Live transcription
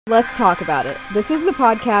Let's talk about it. This is the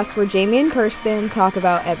podcast where Jamie and Kirsten talk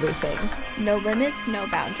about everything. No limits, no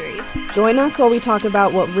boundaries. Join us while we talk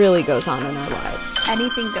about what really goes on in our lives.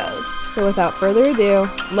 Anything goes. So without further ado,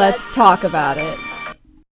 let's talk about it.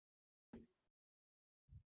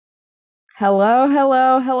 Hello.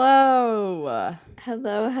 Hello.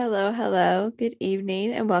 Good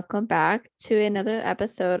evening and welcome back to another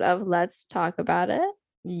episode of Let's Talk About It.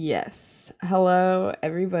 Yes. Hello,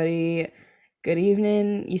 everybody. Good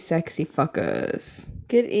evening, you sexy fuckers.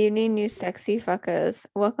 Good evening, you sexy fuckers.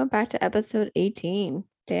 Welcome back to episode 18.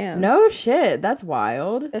 Damn. No shit, that's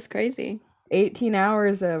wild. That's crazy. 18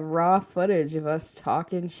 hours of raw footage of us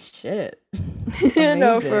talking shit.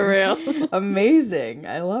 No, for real. Amazing.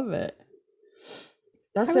 I love it.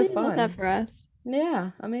 That's so fun. Love that for us.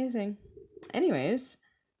 Yeah, amazing. Anyways,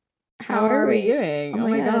 how are we doing? Oh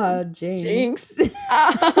my god, jinx.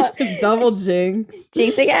 Double jinx.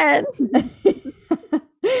 Jinx again.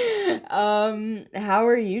 How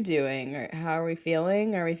are you doing? Or how are we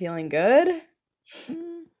feeling? Are we feeling good? A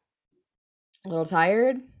little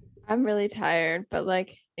tired? I'm really tired, but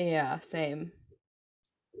like, yeah, same.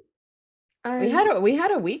 We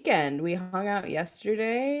had a weekend. We hung out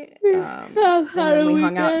yesterday. And then we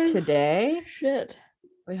hung out today. Shit.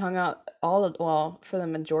 We hung out for the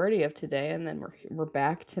majority of today, and then we're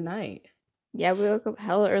back tonight. Yeah, we woke up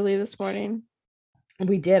hella early this morning.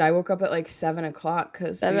 We did. I woke up at like 7 o'clock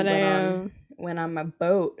because 7 a.m. went on my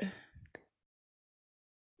boat.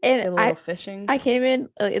 And did a little fishing. I came in.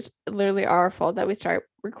 It's literally our fault that we start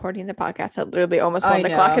recording the podcast at literally almost 1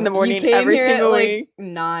 o'clock in the morning. You came every here single at week. Like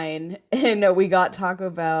 9, and we got Taco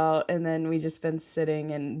Bell, and then we just been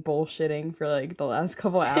sitting and bullshitting for like the last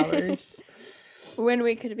couple hours. When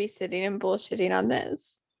we could be sitting and bullshitting on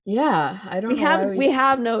this. Yeah, I don't know. We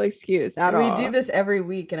have no excuse at all. We do this every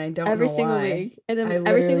week, and I don't know why. Every single week, and then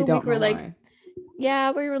every single week we're like,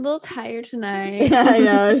 yeah, we were a little tired tonight. I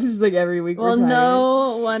know, it's just like every week we're tired.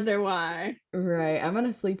 No wonder why. Right, I'm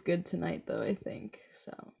gonna sleep good tonight though, I think.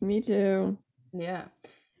 So me too. Yeah.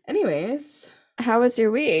 Anyways, how was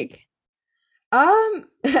your week? I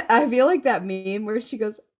feel like that meme where she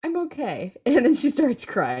goes, I'm okay, and then she starts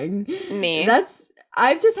crying. Me.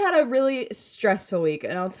 I've just had a really stressful week,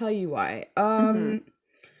 and I'll tell you why.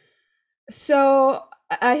 So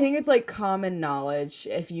I think it's like common knowledge.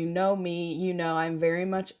 If you know me, you know I'm very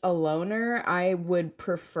much a loner. I would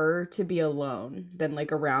prefer to be alone than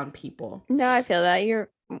like around people. No, I feel that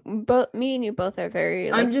me and you both are very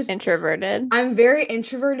introverted. I'm very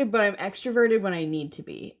introverted, but I'm extroverted when I need to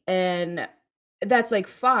be. And that's like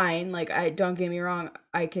fine. Like, don't get me wrong,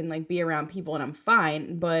 I can like be around people and I'm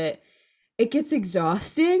fine, but it gets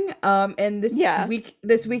exhausting. And this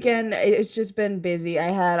weekend it's just been busy.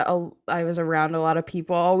 I was around a lot of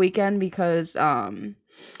people all weekend because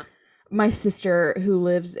my sister who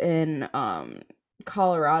lives in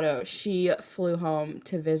Colorado, she flew home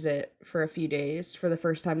to visit for a few days for the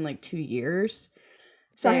first time in like 2 years.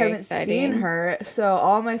 So I haven't seen her. So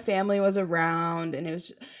all my family was around, and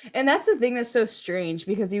and that's the thing that's so strange,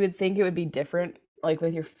 because you would think it would be different like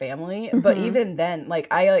with your family, but even then, like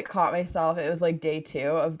I like caught myself, it was like day 2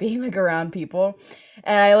 of being like around people,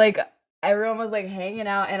 and everyone was like hanging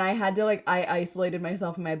out, and I had to like I isolated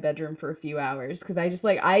myself in my bedroom for a few hours because I just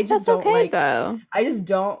that's don't okay, like though. I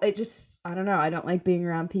don't know, I don't like being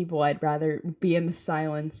around people. I'd rather be in the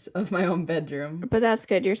silence of my own bedroom. But that's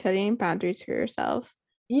good, you're setting boundaries for yourself.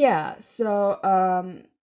 Yeah, so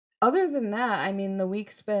other than that, I mean, the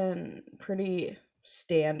week's been pretty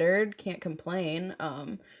standard, can't complain.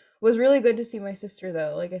 Was really good to see my sister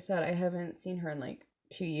though. Like I said, I haven't seen her in like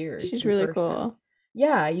 2 years. She's really cool.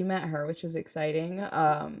 Yeah, you met her, which was exciting.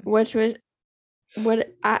 What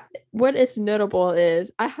is notable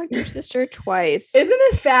is I hugged your sister twice. Isn't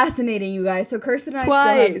this fascinating, you guys? So Kirsten and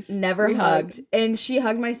I still have never hugged, and she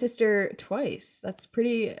hugged my sister twice. That's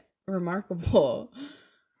pretty remarkable.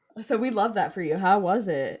 So we love that for you. How was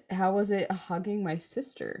it? How was it hugging my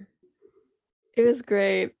sister? It was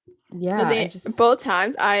great. Yeah. Both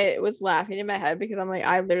times I was laughing in my head because I'm like,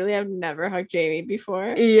 I literally have never hugged Jamie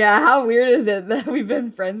before. Yeah, how weird is it that we've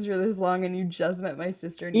been friends for this long and you just met my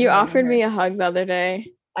sister? And you offered me a hug the other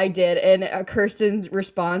day. I did, and Kirsten's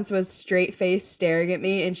response was straight face staring at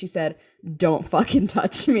me, and she said, "Don't fucking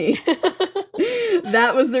touch me."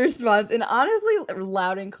 That was the response, and honestly,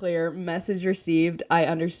 loud and clear, message received. I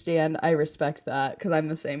understand, I respect that, because I'm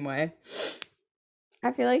the same way.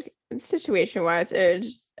 I feel like situation wise, it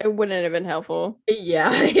wouldn't have been helpful.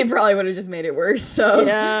 Yeah, it probably would have just made it worse. So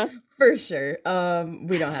yeah, for sure.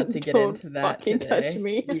 We don't have to get into that today. Touch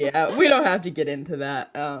me. Yeah, we don't have to get into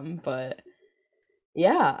that. But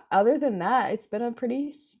Yeah, other than that, it's been a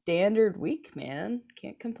pretty standard week, man.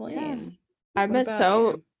 Can't Yeah. complain. I What met about so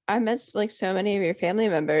you? I met like so many of your family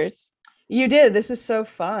members. You did. This is so I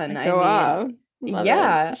fun. I go mean, off. Love it.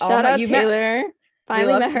 yeah, all Shout my out you met Taylor. we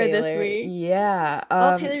Finally love met her this Taylor. week. Yeah.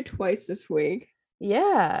 Well, Taylor twice this week.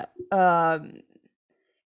 Yeah.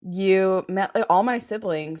 You met all my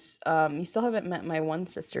siblings. You still haven't met my one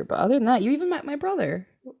sister, but other than that, you even met my brother.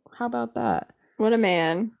 How about that? What a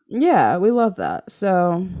man. Yeah, we love that.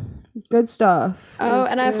 So, good stuff. It Oh, was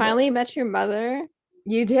and I good. finally met your mother.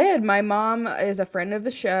 You did. My mom is a friend of the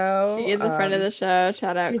She show. is a friend of the show.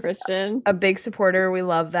 Shout out She's Kristen. a big supporter. We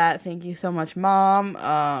love that. Thank you so much, Mom.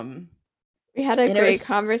 We had a And it great was,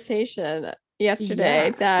 conversation yesterday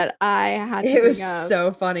yeah, that I had to it bring was up.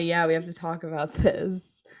 so funny. Yeah, we have to talk about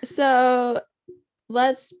this. So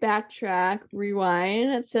let's backtrack,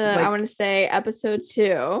 rewind to I Like, want to say episode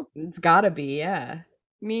 2. it's gotta be, yeah.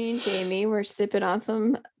 Me and Jamie were sipping on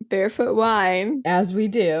some barefoot wine, As we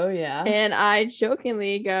do, yeah. and I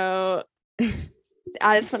jokingly go,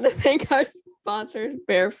 I just want to thank our sponsors,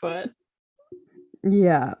 Barefoot.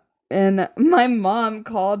 Yeah. And my mom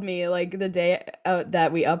called me like the day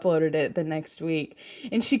that we uploaded it the next week.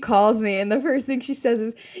 And she calls me, and the first thing she says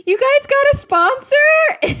is, "You guys got a sponsor?"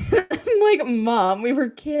 And I'm like, "Mom, we were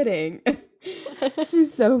kidding."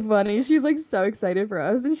 She's so funny. She's like so excited for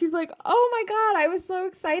us. And she's like, "Oh my God, I was so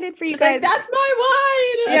excited for you She's guys." like, that's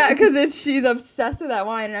my wine. Yeah, because she's obsessed with that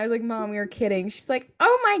wine. And I was like, "Mom, we were kidding." She's like,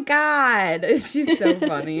 "Oh my God." She's so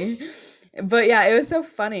funny. But yeah, it was so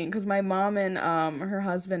funny because my mom and her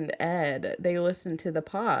husband Ed, they listened to the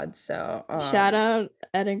pod. So Shout out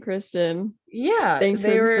Ed and Kristen. yeah, Thanks for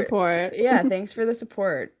they the were support. yeah, thanks for the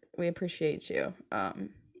support. We appreciate you.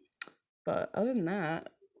 But other than that,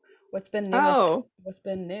 what's been new Oh, what's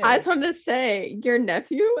been I new? just wanted to say your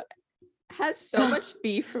nephew has so much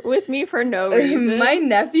beef with me for no reason. My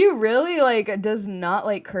nephew really like does not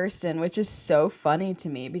like Kirsten, which is so funny to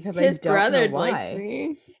me because I His don't know brother likes why.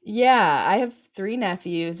 me. Yeah, I have 3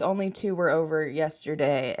 nephews, only 2 were over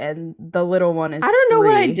yesterday, and the little one I is don't know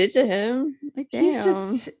what I 3. did to him. Like, damn.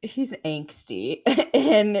 He's angsty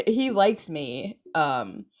and he likes me.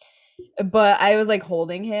 But I was like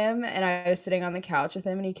holding him and I was sitting on the couch with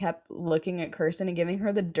him and he kept looking at Kirsten and giving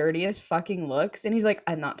her the dirtiest fucking looks. And he's like,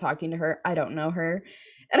 "I'm not talking to her. I don't know her."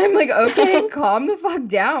 And I'm like, "Okay, calm the fuck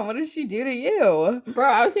down. What did she do to you?" Bro,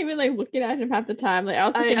 I was even like looking at him half the time. Like I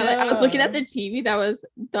I was looking at know. the TV that was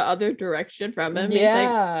the other direction from him. And he's like,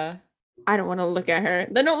 Yeah, I don't want to look at her.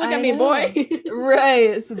 Then don't look at I me, boy. know.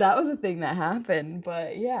 Right. So that was a thing that happened.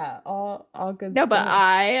 But yeah, all good No, but stuff.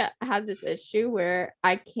 I have this issue where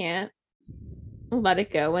I can't let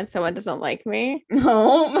it go when someone doesn't like me.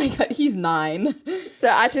 Oh my God, he's 9. So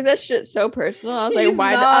I took that shit so personal. I was like, He's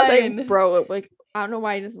why? I was like, 9. bro, like, I don't know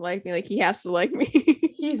why he doesn't like me. Like, he has to like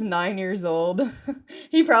me. He's 9 years old.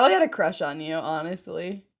 He probably had a crush on you,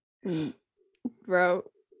 honestly. Bro,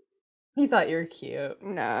 He thought you were cute.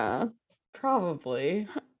 no. Probably.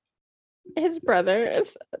 His brother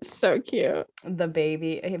is so cute. The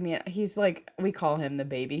baby. I mean, he's like, we call him the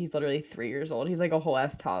baby. He's literally 3 years old. He's like a whole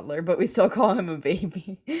ass toddler, but we still call him a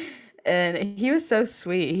baby. And he was so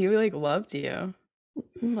sweet. He like loved you.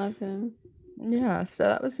 Love him. Yeah, so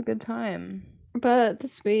that was a good time. But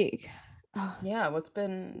this week, oh, Yeah, what's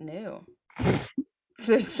been new?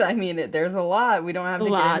 I mean, there's a lot. We don't have to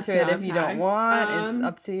get lots into it to if you don't unpack. want. It's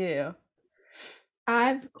up to you.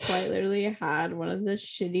 I've quite literally had one of the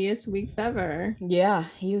shittiest weeks ever. Yeah,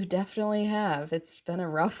 you definitely have. It's been a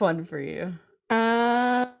rough one for you.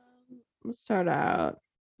 Let's start out.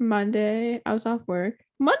 Monday, I was off work.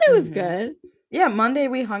 Monday was good. Yeah, Monday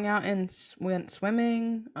we hung out and went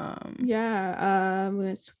swimming. Yeah,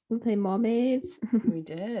 we played mermaids. We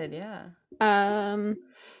did, yeah. I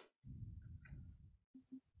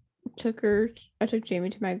took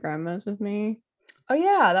Jamie to my grandma's with me. Oh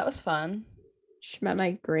yeah, that was fun. She met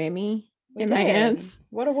my Grammy We and did. my aunts.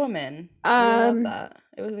 What a woman. We love that.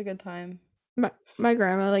 It was a good time. My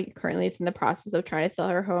grandma like currently is in the process of trying to sell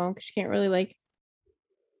her home because she can't really like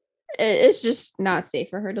it's just not safe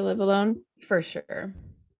for her to live alone. For sure.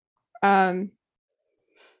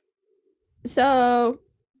 So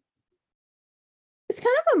it's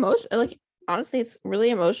kind of emotional. Like honestly, it's really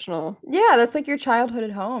emotional. Yeah, that's like your childhood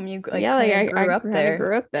at home. You like Yeah, like kind of grew up there.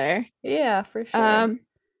 grew up there. Yeah, for sure.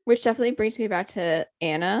 Which definitely brings me back to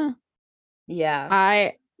Anna. Yeah.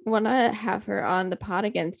 I want to have her on the pod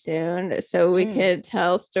again soon so we could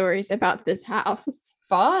tell stories about this house.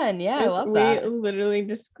 Fun. Yeah, I love that. We literally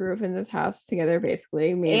just grew up in this house together,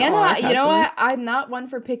 basically. Me and Anna, all our you know what? cousins. I'm not one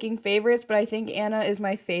for picking favorites, but I think Anna is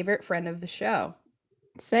my favorite friend of the show.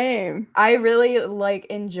 Same. I really like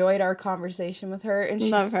enjoyed our conversation with her, and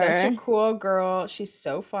she's Love such a her. cool girl. She's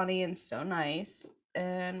so funny and so nice,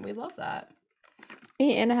 and we love that.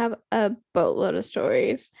 And I have a boatload of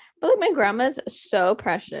stories. But like my grandma's so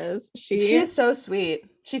precious. She is so sweet.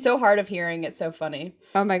 She's so hard of hearing. It's so funny.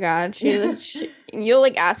 Oh my god, she you'll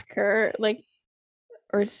like ask her like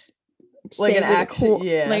or Like say an like a action, cool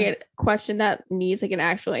yeah. like a question that needs like an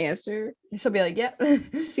actual answer. She'll be like, "Yep."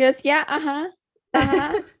 She goes, yeah, uh-huh.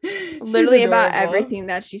 She's Literally about adorable. everything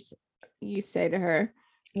that you say to her.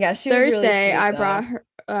 Yeah, she was really Thursday, sweet, I though. brought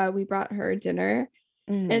her we brought her dinner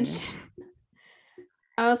and Mhm.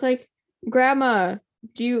 I was like, Grandma,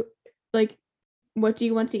 do you like what do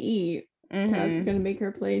you want to eat? And I was Mhm. gonna make her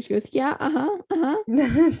a plate. She goes, yeah,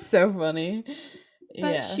 uh-huh. So funny.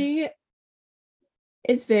 But Yeah. she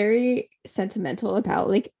is very sentimental about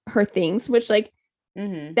like her things, which like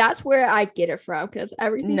Mhm. that's where I get it from because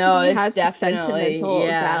everything to No, me it's has definitely, sentimental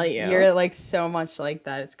yeah. value. You're like so much like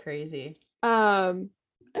that. It's crazy.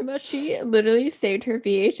 But she literally saved her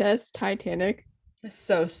VHS Titanic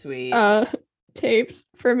So sweet. tapes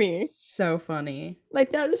for me. So funny.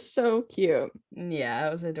 Like that is so cute. Yeah,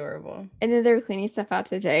 it was adorable. And then they were cleaning stuff out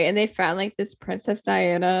today and they found like this Princess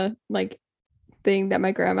Diana like thing that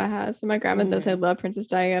my grandma has. And my grandma knows I love Princess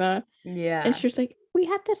Diana. Yeah. And she was like, we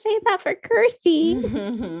have to save that for Kirsty.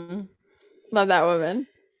 Love that woman.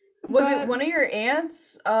 Was it one of your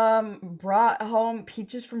aunts brought home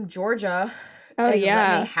peaches from Georgia? Oh and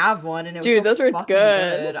yeah, let me have one, and it was dude, so those were fucking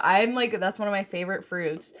good. I'm like, that's one of my favorite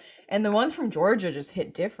fruits, and the ones from Georgia just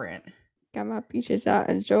hit different. Got my peaches out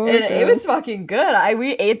in Georgia. And it was fucking good.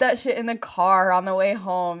 We ate that shit in the car on the way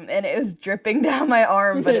home, and it was dripping down my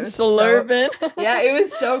arm, but it was slurping. Yeah, it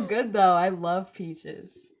was so good though. I love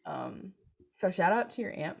peaches. So shout out to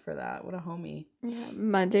your aunt for that. What a homie. Yeah,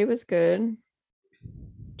 Monday was good.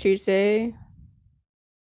 Tuesday,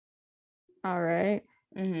 all right.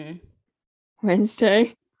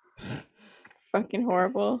 Wednesday, fucking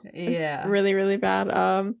horrible. Yeah, it's really really bad.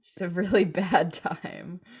 Just a really bad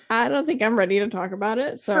time. I don't think I'm ready to talk about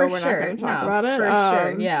it, so we're not going to talk about it. For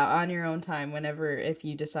sure, yeah, on your own time, whenever if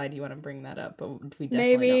you decide you want to bring that up, but we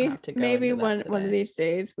definitely don't have to go. Maybe into that one of these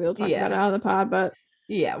days we'll talk about it on the pod, but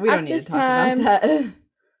yeah, we don't need to talk about that.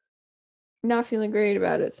 Not feeling great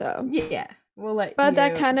about it, so yeah. We'll let but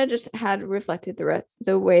that kind of just had reflected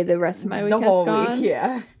the way the rest of my week has gone. Week,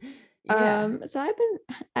 yeah. So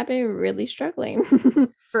I've been really struggling.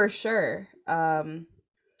 For sure. But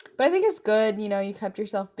I think it's good, you kept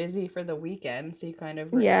yourself busy for the weekend, so you kind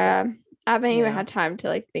of yeah. I haven't even had time to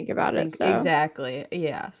like think about it. So. Exactly.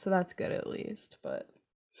 Yeah, so that's good at least, but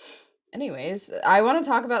anyways, I want to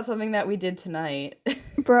talk about something that we did tonight.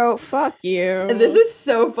 Bro, fuck you. This is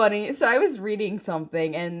so funny. So I was reading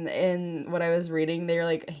something, and in what I was reading, they were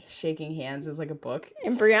like shaking hands. It was like a book.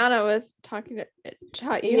 And Brianna was taught you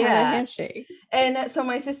how to handshake. And so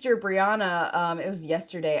my sister Brianna, it was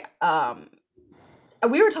yesterday.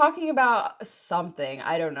 We were talking about something.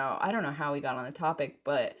 I don't know how we got on the topic,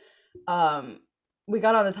 but we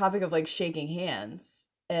got on the topic of like shaking hands.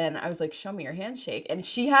 And I was like, show me your handshake. And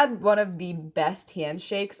she had one of the best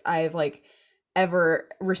handshakes I've like ever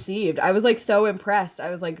received. I was like so impressed. I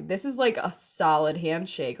was like, this is like a solid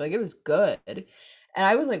handshake. Like it was good. And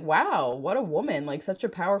I was like, wow, what a woman. Like such a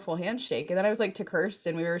powerful handshake. And then I was like to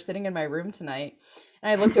Kirsten, we were sitting in my room tonight, and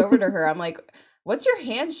I looked over to her. I'm like, what's your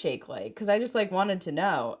handshake like? Because I just like wanted to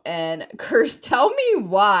know. And Kirst, tell me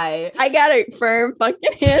why. I got a firm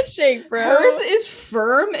fucking handshake, bro. Hers is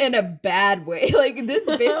firm in a bad way. Like this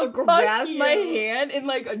bitch grabs my hand and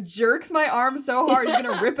like jerks my arm so hard she's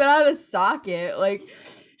gonna rip it out of the socket. Like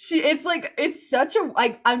it's such a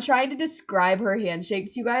like I'm trying to describe her handshake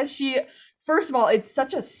to you guys. First of all, it's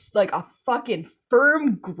such a like a fucking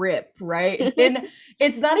firm grip, right? And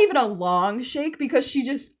it's not even a long shake because she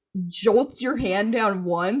just jolts your hand down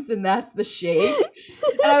once and that's the shake.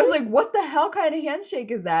 And I was like, what the hell kind of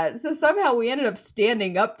handshake is that? So somehow we ended up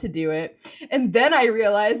standing up to do it. And then I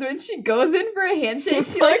realized when she goes in for a handshake,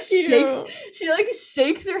 she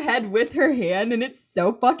shakes her head with her hand, and it's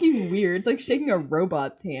so fucking weird. It's like shaking a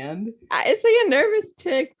robot's hand. It's like a nervous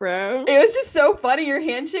tick, bro. It was just so funny. Your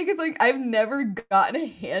handshake is like, I've never gotten a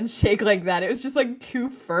handshake like that. It was just like too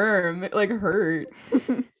firm. It like hurt.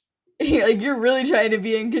 Like you're really trying to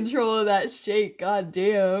be in control of that shake. God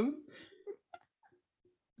damn.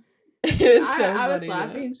 It was so I was funny, though.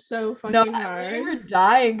 laughing so No, fucking we hard. were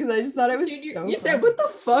dying because I just thought it was Dude, so you said, funny. what the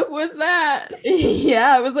fuck was that?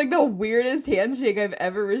 Yeah, it was like the weirdest handshake I've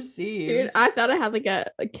ever Dude, received. I thought I had like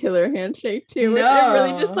a killer handshake too, which it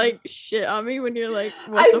really just No. like shit on me when you're like,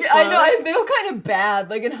 what the fuck? I know, I feel kind of bad.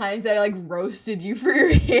 Like in hindsight, I like roasted you for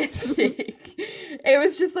your handshake. It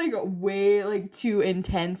was just like way like too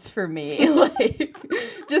intense for me. Like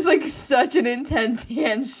just like such an intense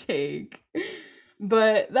handshake.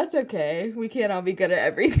 But that's okay. We can't all be good at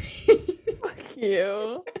everything. Fuck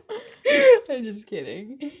you. I'm just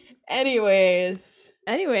kidding. Anyways,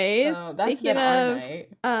 Anyways, that's been speaking our of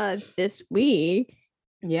night. this week,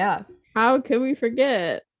 Yeah. how could we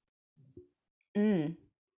forget? Mm.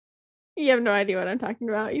 You have no idea what I'm talking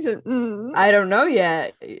about. You said, I don't know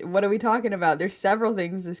yet. What are we talking about? There's several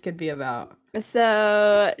things this could be about.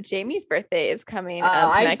 So Jamie's birthday is coming Oh,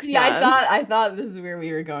 up I next see. month. I thought this is where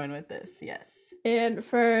we were going with this. Yes. And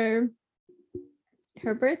for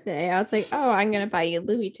her birthday, I was like, oh, I'm gonna buy you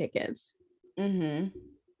Louis tickets. Mm-hmm.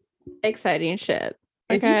 Exciting shit.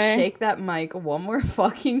 If you Okay. shake that mic one more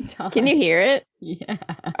fucking time. Can you hear it? Yeah.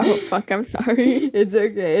 Oh fuck, I'm sorry. It's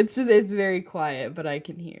okay. It's very quiet, but I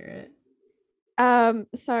can hear it.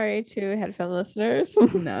 Sorry to headphone listeners.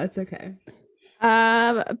 No, it's okay.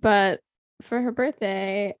 But for her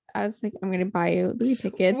birthday, I was like, I'm gonna buy you Louis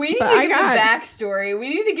tickets. We need but to give the backstory. We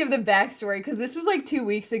need to give the backstory because this was like 2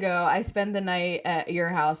 weeks ago. I spent the night at your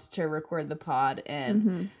house to record the pod,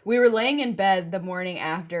 and we were laying in bed the morning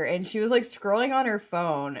after, and she was like scrolling on her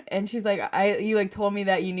phone, and she's like, you like told me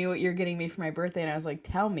that you knew what you're getting me for my birthday, and I was like,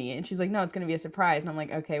 tell me, and she's like, no, it's gonna be a surprise, and I'm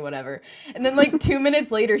like, okay, whatever. And then like 2 minutes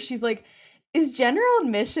later, she's like, is general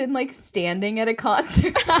admission like standing at a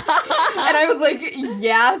concert? And I was like,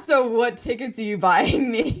 yeah, so what tickets are you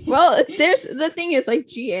buying me? Well, there's the thing is like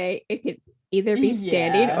GA, it could either be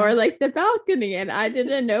standing or like the balcony, and I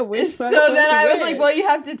didn't know which one. So then I was like, well, you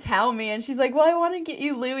have to tell me. And she's like, well, I want to get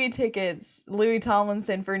you Louis tickets, Louis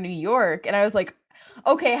Tomlinson for New York. And I was like,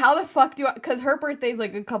 okay, how the fuck do I, because her birthday's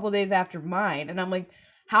like a couple days after mine. And I'm like,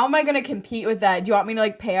 how am I going to compete with that? Do you want me to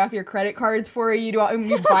like pay off your credit cards for you? Do you want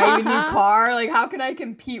me to buy you a new car? Like, how can I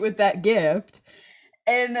compete with that gift?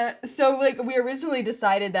 And so like we originally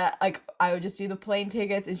decided that like I would just do the plane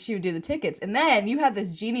tickets and she would do the tickets. And then you had this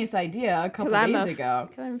genius idea a couple days ago.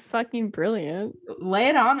 I'm fucking brilliant. Lay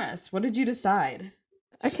it on us. What did you decide?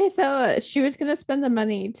 Okay, so she was gonna spend the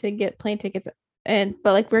money to get plane tickets,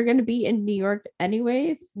 but like we're gonna be in New York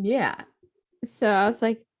anyways. Yeah. So I was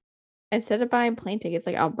like, instead of buying plane tickets,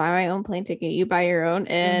 like I'll buy my own plane ticket, you buy your own,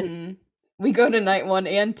 and we go to night 1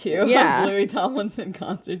 and 2 of Louis Tomlinson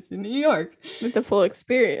concerts in New York with the full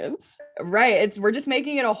experience. Right. We're just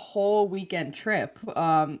making it a whole weekend trip.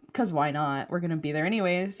 Because why not? We're gonna be there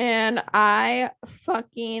anyways. And I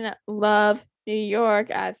fucking love New York,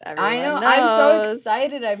 as everyone knows. I'm so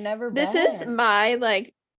excited. I've never been. This is my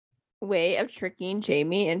like way of tricking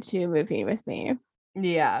Jamie into moving with me.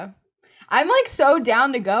 Yeah. I'm like so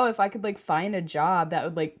down to go if I could like find a job that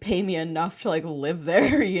would like pay me enough to like live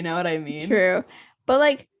there, you know what I mean? True. But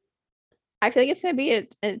like I feel like it's gonna be an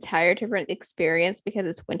entire different experience because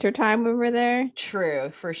it's wintertime when we're there. True,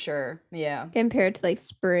 for sure. Yeah. Compared to like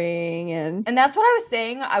spring and that's what I was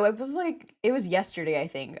saying. I was like, it was yesterday, I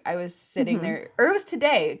think. I was sitting there, or it was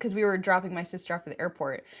today, because we were dropping my sister off at the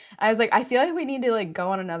airport. I was like, I feel like we need to like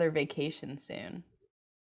go on another vacation soon.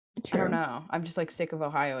 True. I don't know. I'm just like sick of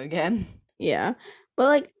Ohio again. Yeah. But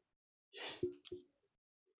like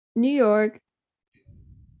New York,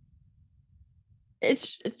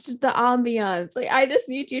 it's the ambiance. Like I just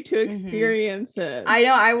need you to experience it. I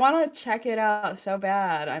know. I want to check it out so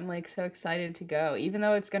bad. I'm like so excited to go. Even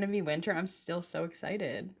though it's going to be winter, I'm still so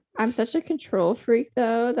excited. I'm such a control freak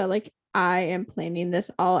though that like I am planning this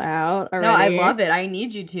all out already. No, I love it. I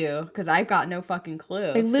need you to because I've got no fucking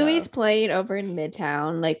clue. Like Louis playing over in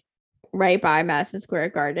Midtown, like right by Madison Square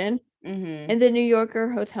Garden. And the New Yorker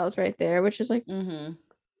hotel's right there, which is like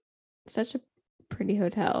such a pretty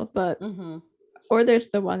hotel. But or there's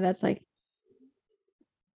the one that's like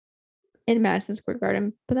in Madison Square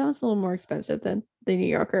Garden, but that one's a little more expensive than the New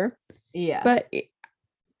Yorker. Yeah. But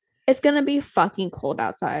it's gonna be fucking cold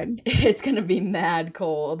outside. It's gonna be mad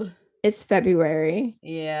cold. It's February.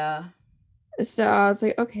 Yeah. So I was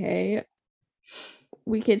like, okay,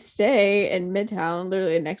 we could stay in Midtown,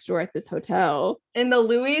 literally next door at this hotel. And the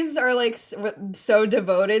Louis are like so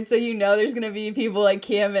devoted, so you know there's gonna be people like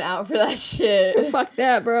camping out for that shit. Fuck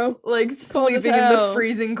that, bro. Like sleeping in the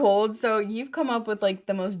freezing cold. So you've come up with like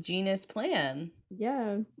the most genius plan.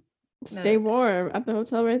 Yeah. Stay warm at the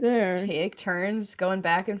hotel right there. Take turns going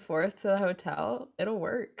back and forth to the hotel. It'll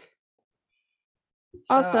work.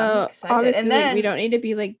 So I'm Also, excited. obviously, And like, we then don't need to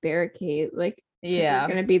be like barricade, like, because we're yeah,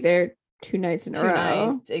 gonna be there 2 nights in a 2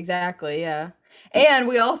 nights row. exactly. Yeah, and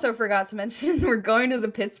we also forgot to mention we're going to the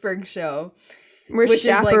Pittsburgh show, We're which is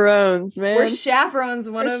like chaperones, we're man. chaperones.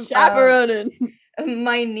 One We're of chaperoning.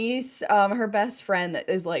 my niece, her best friend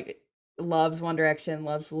is like loves One Direction,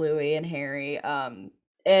 loves Louis and Harry.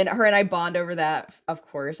 And her and I bond over that, of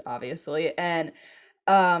course, obviously. And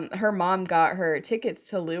her mom got her tickets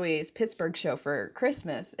to Louis's Pittsburgh show for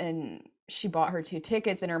Christmas, and she bought her 2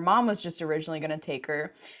 tickets, and her mom was just originally going to take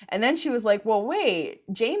her, and then she was like, well, wait,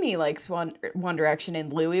 Jamie likes One Direction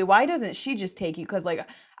and Louis, why doesn't she just take you? Because like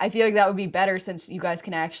I feel like that would be better since you guys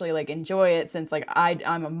can actually like enjoy it, since like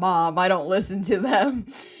I'm a mom, I don't listen to them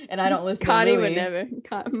and I don't listen to Connie would Louis. never.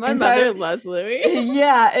 My And mother so loves Louis.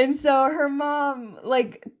 yeah, and so her mom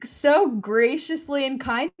like so graciously and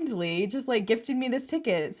kindly just like gifted me this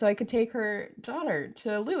ticket so I could take her daughter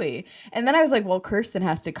to Louis. And then I was like, well, Kirsten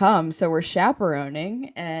has to come, so we're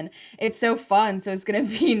chaperoning, and it's so fun. So it's gonna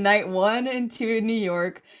be night 1 and 2 in New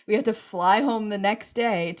York. We have to fly home the next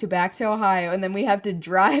day to back to Ohio, and then we have to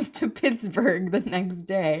drive to Pittsburgh the next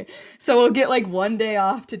day. So we'll get like 1 day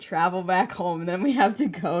off to travel back home, and then we have to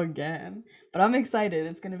go again. But I'm excited.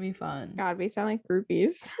 It's gonna be fun. God, we sound like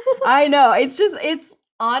groupies. I know. It's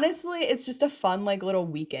honestly, it's just a fun like little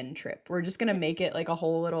weekend trip. We're just gonna make it like a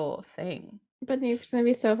whole little thing. But New York's gonna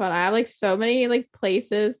be so fun. I have like so many like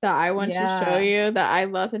places that I want to show Yeah, you that I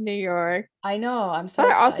love in New York. I know. I'm so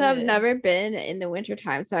But I also have excited. never been in the winter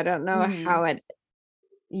time, so I don't know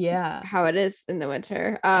Yeah. how it is in the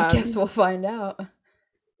winter. I guess we'll find out.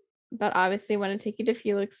 But obviously want to take you to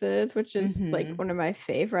Felix's, which is like one of my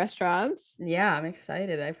fave restaurants. Yeah, I'm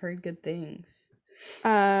excited. I've heard good things.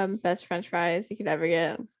 Best French fries you could ever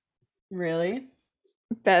get. Really?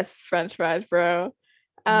 Best French fries, bro.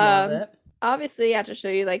 Love it. Obviously I have to show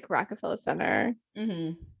you like Rockefeller Center.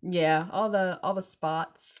 Yeah, all the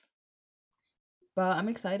spots. But I'm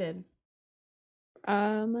excited.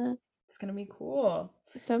 It's gonna be cool.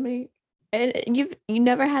 So many, and you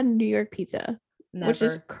never had New York pizza. Never. Which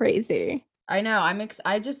is crazy. I know.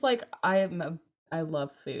 I just like I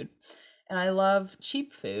love food. And I love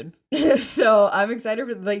cheap food. So I'm excited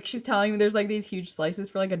for like she's telling me there's like these huge slices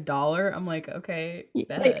for like $1. I'm like, okay,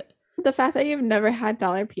 bet. Like, the fact that you've never had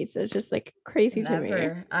dollar pizza is just like crazy to me.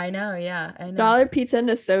 I know, yeah. I know. Dollar pizza and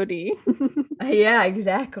a sodi. Yeah,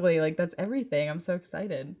 exactly. Like that's everything. I'm so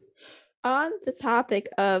excited. On the topic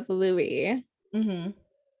of Louis.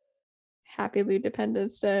 Happy Louis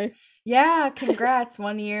Dependence Day. Yeah, congrats.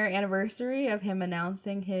 1-year anniversary of him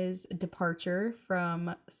announcing his departure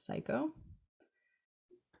from Psycho.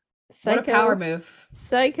 What a power move.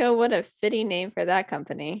 Psycho, what a fitting name for that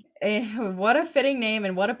company. What a fitting name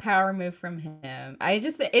and what a power move from him.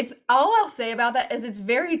 It's all I'll say about that is it's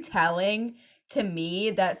very telling to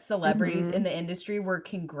me that celebrities in the industry were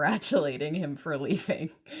congratulating him for leaving.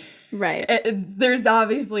 Right. There's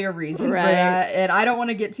obviously a reason for that, and I don't want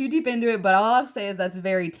to get too deep into it, but all I'll say is that's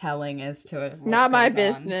very telling as to not my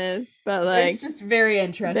business, but like it's just very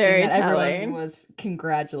interesting that everyone was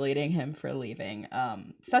congratulating him for leaving.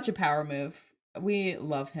 Such a power move. We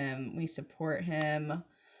love him. We support him.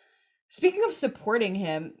 Speaking of supporting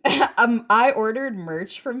him, I ordered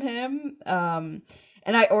merch from him.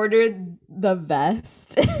 And I ordered the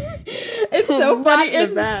vest. It's so funny.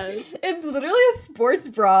 It's literally a sports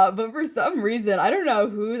bra, but for some reason, I don't know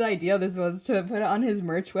whose idea this was to put it on his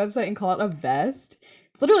merch website and call it a vest.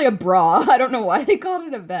 It's literally a bra. I don't know why they called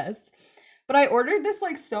it a vest. But I ordered this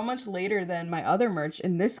like so much later than my other merch,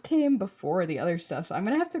 and this came before the other stuff. So I'm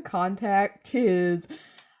gonna have to contact his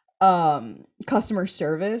customer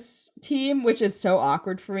service team, which is so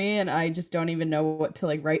awkward for me, and I just don't even know what to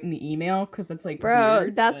like write in the email because that's like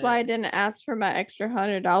weird, that's why I didn't ask for my extra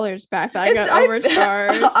 $100 back that I got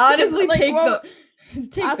overcharged. Honestly, like, take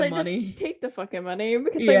the money. Just take the fucking money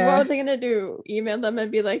because like what was I gonna do? Email them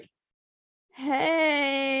and be like,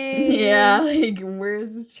 hey, yeah, like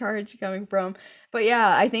where's this charge coming from? But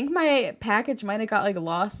yeah, I think my package might have got like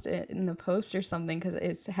lost in the post or something because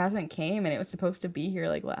it hasn't came, and it was supposed to be here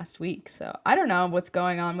like last week. So I don't know what's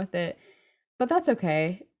going on with it, but that's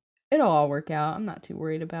okay. It'll all work out. I'm not too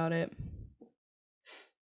worried about it.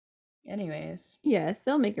 Anyways, yes,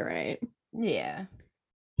 they'll make it right. Yeah.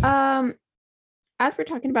 As we're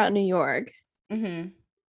talking about New York,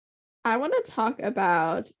 I want to talk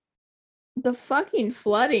about the fucking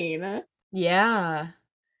flooding. Yeah.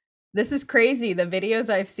 This is crazy. The videos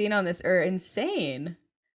I've seen on this are insane.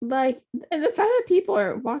 Like, and the fact that people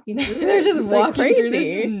are walking through they're just walking like through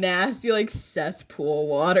this nasty, like, cesspool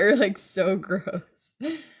water. Like, so gross.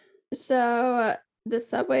 So, the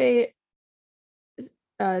subway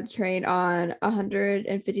train on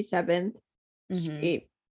 157th Street,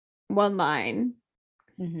 one line.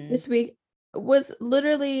 This week was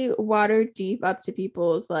literally water deep up to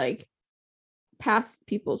people's like past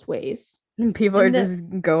people's waist. And people are just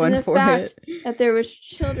going for it. That there was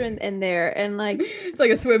children in there and like it's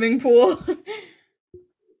like a swimming pool.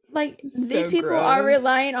 Like these people are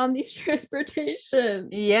relying on these transportation.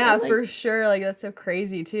 Yeah, like, for sure. Like that's so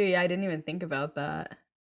crazy too. Yeah, I didn't even think about that.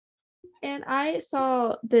 And I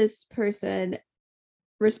saw this person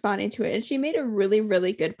responding to it, and she made a really,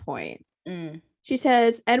 really good point. She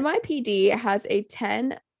says NYPD has a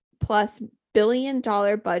 $10+ billion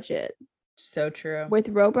budget. So true. With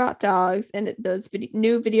robot dogs and those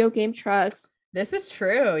new video game trucks. This is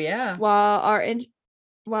true, yeah. While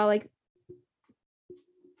like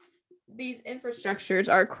these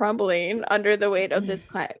infrastructures are crumbling under the weight of this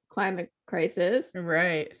climate crisis.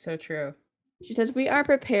 Right, so true. She says we are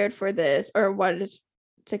prepared for this or what is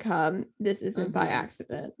to come. This isn't by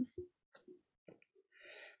accident.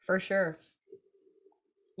 For sure.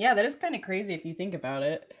 Yeah, that is kind of crazy if you think about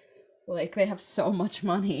it. Like they have so much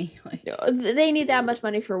money. Like they need that much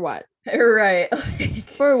money for what? Right.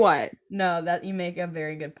 For what? No, that you make a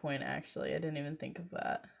very good point actually. I didn't even think of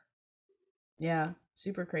that. Yeah,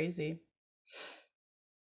 super crazy.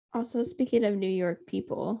 Also, speaking of New York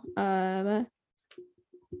people, I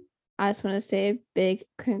just want to say a big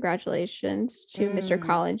congratulations to Mr.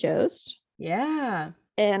 Colin Jost. Yeah.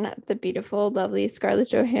 And the beautiful, lovely Scarlett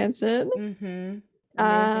Johansson.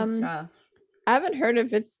 Amazing stuff. I haven't heard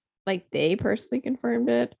if it's like they personally confirmed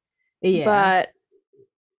it. Yeah. But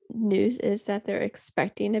news is that they're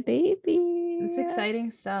expecting a baby. It's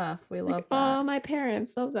exciting stuff. We love that. Oh, my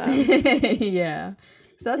parents love that. Yeah.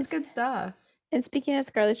 So that's good stuff. And speaking of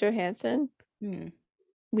Scarlett Johansson,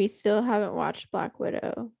 we still haven't watched Black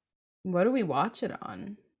Widow. What do we watch it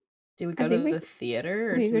on? Do we go to the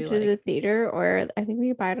theater? Or we go to the theater, or I think we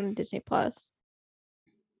could buy it on Disney Plus.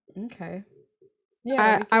 Okay.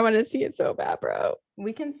 Yeah, I want to see it so bad, bro.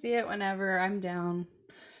 We can see it whenever. I'm down.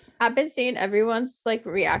 I've been seeing everyone's like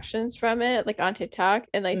reactions from it, like on TikTok,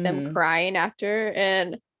 and like them crying after,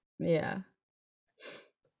 and yeah.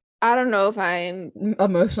 I don't know if I'm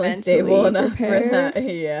emotionally stable enough for that.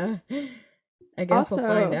 Yeah. I guess we'll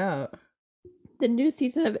find out. The new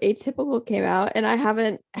season of Atypical came out, and I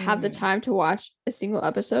haven't had the time to watch a single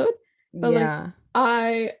episode. But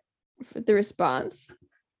the response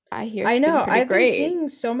I hear. I know. I've been seeing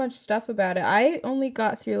so much stuff about it. I only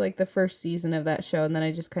got through like the first season of that show, and then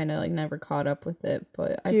I just kind of like never caught up with it.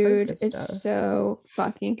 But I've heard good stuff. It's so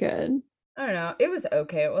fucking good. I don't know. It was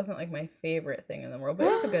okay. It wasn't like my favorite thing in the world, but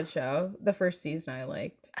it was a good show. The first season I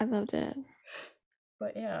liked. I loved it.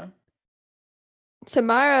 But yeah.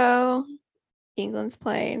 Tomorrow, England's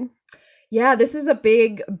playing. Yeah, this is a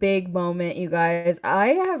big, big moment, you guys. I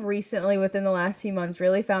have recently, within the last few months,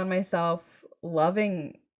 really found myself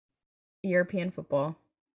loving European football.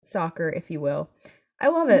 Soccer, if you will. I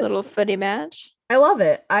love it. A little footy match. I love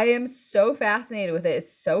it. I am so fascinated with it.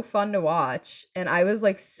 It's so fun to watch. And I was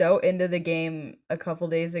like so into the game a couple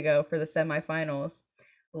days ago for the semifinals.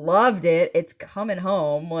 Loved it. It's coming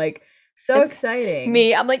home. Like, so exciting.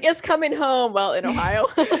 I'm like, it's coming home. Well, in Ohio.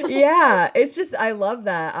 Yeah. It's just, I love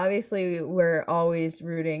that. Obviously, we're always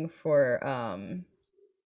rooting for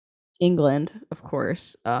England, of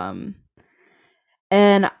course. And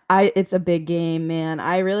it's a big game, man.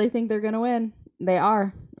 I really think they're going to win. They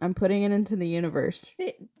are. I'm putting it into the universe.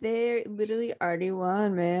 They literally already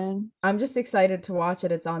won, man. I'm just excited to watch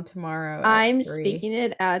it. It's on tomorrow. I'm speaking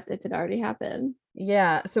it as if it already happened.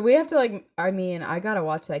 Yeah, so we have to I gotta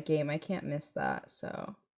watch that game. I can't miss that.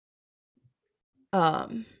 So,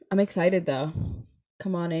 I'm excited though.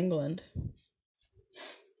 Come on, England.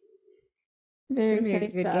 Very it's gonna be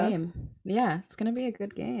a good game. Yeah, it's gonna be a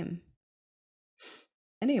good game.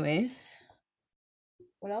 Anyways.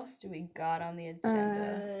 What else do we got on the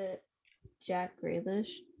agenda? Jack Grealish.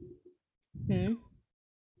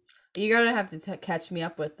 You're gonna have to catch me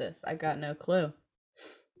up with this. I got no clue.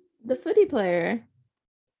 The footy player.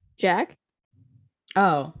 Jack?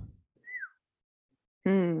 Oh.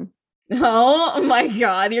 Oh my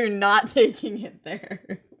god, you're not taking it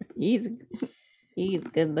there. He's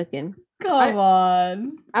good looking. Come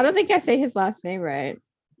on. I don't think I say his last name right.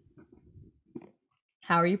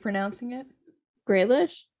 How are you pronouncing it?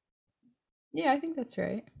 Grealish? Yeah, I think that's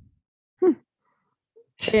right.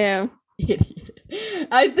 Yeah. Idiot.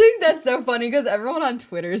 I think that's so funny because everyone on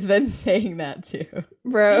Twitter's been saying that too.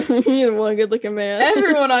 Bro, you're one good looking man.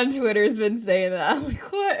 Everyone on Twitter's been saying that. I'm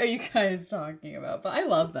like, what are you guys talking about? But I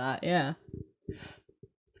love that. Yeah.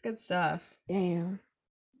 It's good stuff. Damn.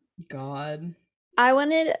 God. I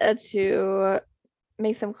wanted to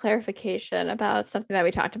make some clarification about something that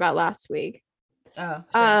we talked about last week. Oh,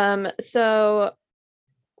 sure. So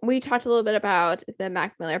we talked a little bit about the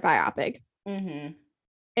Mac Miller biopic. Mm-hmm.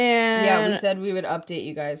 And yeah, we said we would update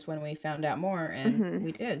you guys when we found out more, and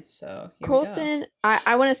we did. So here Coulson, we go.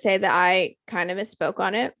 I want to say that I kind of misspoke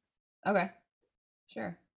on it. Okay,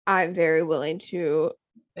 sure. I'm very willing to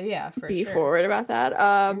be forward about that.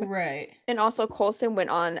 Right. And also Coulson went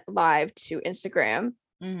on live to Instagram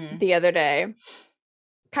the other day,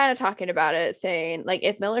 kind of talking about it, saying like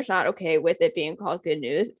if Miller's not okay with it being called Good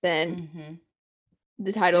News, then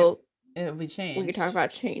the title it'll be changed. We can talk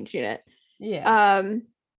about changing it. Yeah.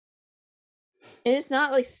 And it's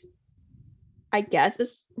not like, I guess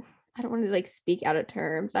it's, I don't want to like speak out of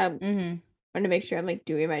terms. I want to make sure I'm like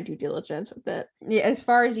doing my due diligence with it. Yeah, as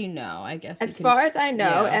far as you know, I guess. As far as I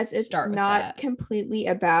know, as it's not completely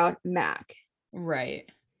about Mac. Right.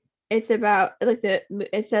 It's about like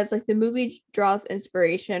it says like the movie draws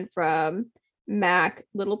inspiration from Mac,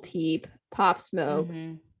 Little Peep, Pop Smoke,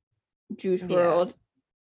 Juice WRLD,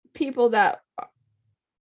 people that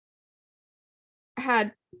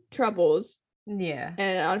had troubles. Yeah.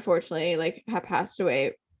 And unfortunately like have passed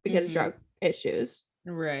away because of drug issues.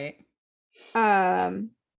 Right. Yeah.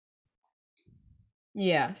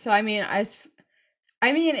 So I mean,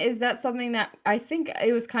 is that something that I think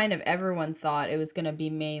it was kind of everyone thought it was going to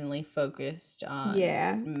be mainly focused on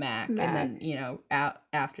Mac, and then, you know,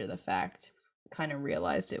 after the fact kind of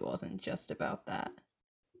realized it wasn't just about that.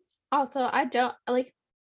 Also, I don't like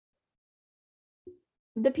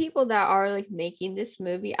the people that are like making this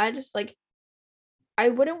movie. I just like, I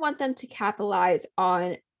wouldn't want them to capitalize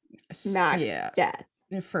on Mac's death.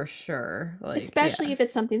 For sure. Like, especially if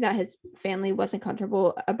it's something that his family wasn't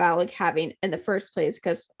comfortable about like having in the first place,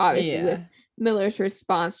 because obviously with Miller's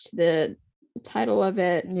response to the title of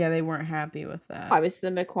it, they weren't happy with that. Obviously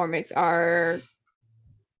the McCormicks are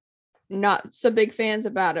not so big fans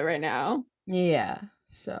about it right now.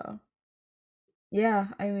 So I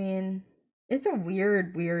mean, it's a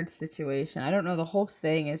weird situation. I don't know, the whole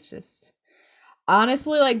thing is just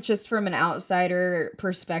honestly, like, just from an outsider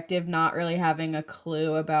perspective, not really having a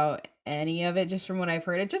clue about any of it, just from what I've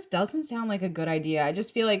heard, it just doesn't sound like a good idea. I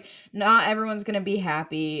just feel like not everyone's going to be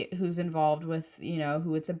happy who's involved with, you know,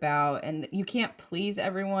 who it's about, and you can't please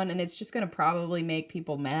everyone, and it's just going to probably make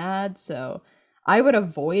people mad, so I would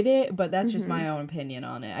avoid it, but that's just my own opinion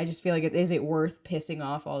on it. I just feel like, is it worth pissing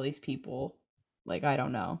off all these people? Like, I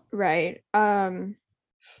don't know. Right.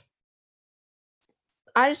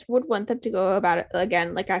 I just would want them to go about it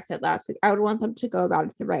again, like I said last week. I would want them to go about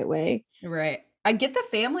it the right way. Right. I get the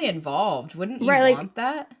family involved. Wouldn't you want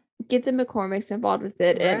that? Get the McCormicks involved with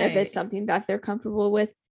it, and if it's something that they're comfortable with,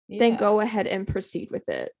 then go ahead and proceed with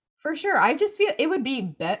it. For sure. I just feel it would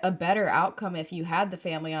be a better outcome if you had the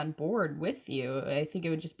family on board with you. I think it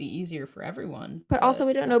would just be easier for everyone. But also,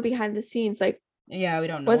 we don't know behind the scenes, like, we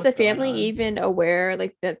don't know. Was the family even aware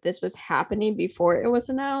like that this was happening before it was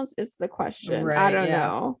announced? Is the question. Right, I don't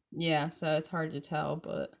know. Yeah, so it's hard to tell,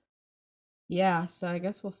 but so I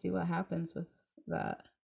guess we'll see what happens with that.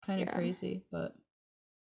 Kind of crazy, but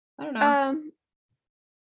I don't know.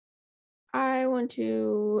 I want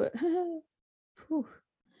to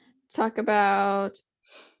talk about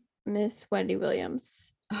Miss Wendy Williams.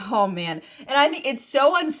 Oh man. And I think it's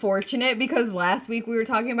so unfortunate because last week we were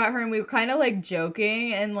talking about her and we were kind of like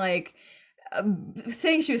joking and like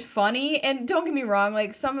saying she was funny, and don't get me wrong,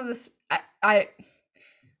 like some of this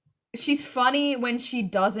she's funny when she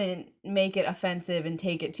doesn't make it offensive and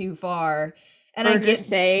take it too far. And or I get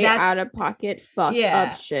say out of pocket fucked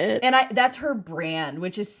up shit. And that's her brand,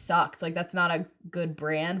 which is sucked. Like, that's not a good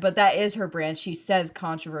brand, but that is her brand. She says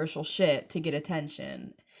controversial shit to get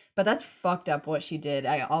attention. But that's fucked up what she did.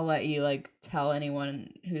 I'll let you like tell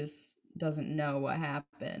anyone who doesn't know what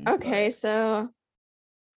happened. Okay, so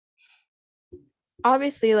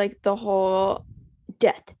obviously like the whole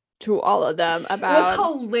death to all of them about it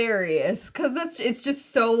was hilarious because it's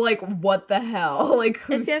just so like, what the hell, like,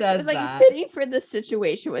 who says like that? Fitting for the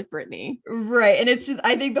situation with Britney, right? And it's just,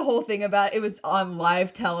 I think the whole thing about it was on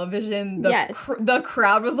live television. The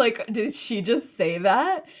crowd was like, did she just say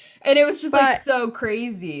that? And it was just like so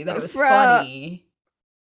crazy that it was funny.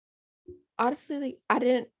 Honestly, like, I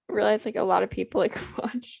didn't realize like a lot of people like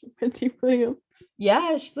watch Wendy Williams.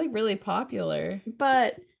 Yeah, she's like really popular.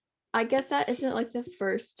 But I guess that isn't like the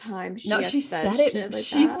first time she said it. Like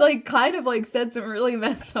she's like kind of like said some really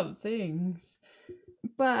messed up things.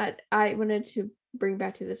 But I wanted to bring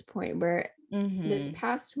back to this point where this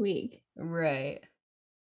past week, right?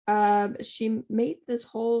 She made this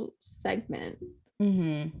whole segment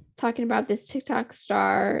talking about this TikTok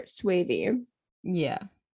star Swavy. Yeah.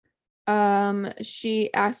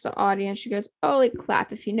 she asked the audience, she goes, "Oh, like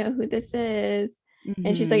clap if you know who this is."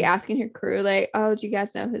 And she's like Mm-hmm. asking her crew, like, "Oh, do you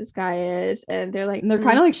guys know who this guy is?" And they're like, And they're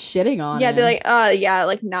kind of like shitting on yeah, they're him. like, yeah,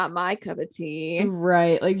 like not my cup of tea."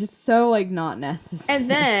 Right. Like just so like not And necessary.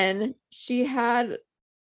 then she had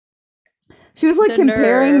She was like the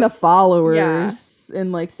comparing the nerve, yeah, followers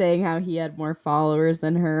and like saying how he had more followers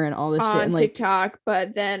than her and all this shit. on And like, TikTok,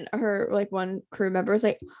 but then her like one crew member was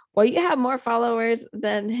like, "Well, you have more followers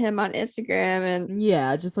than him on Instagram." And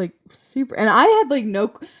yeah, just like super. And I had like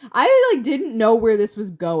I like didn't know where this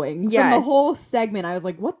was going from the yes, whole segment. I was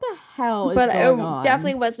like, what the hell is but going I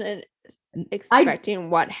definitely on? wasn't I expecting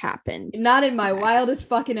what happened not in my next. wildest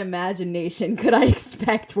fucking imagination could I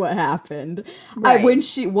expect what happened. I Right, when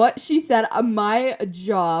she what she said, my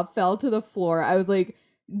jaw fell to the floor. I was like,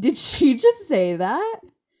 did she just say that?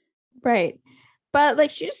 right. But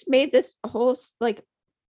like she just made this whole like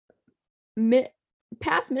mi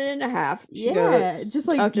past minute and a half, she Yeah, goes just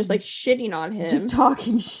like of just like shitting on just him,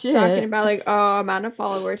 talking talking shit. about like, oh, amount of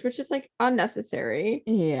followers, which is like unnecessary.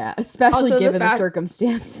 Yeah, especially Also, the given the fact that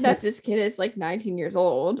circumstances. this kid is like 19 years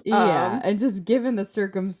old. Yeah, and just given the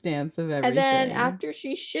circumstance of And then everything. after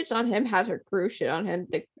she shits on him, has her crew shit on him,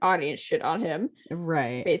 the audience shit on him,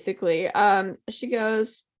 Right. basically. She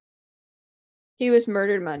goes, he was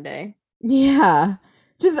murdered Monday. Yeah.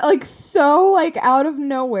 Just like so like out of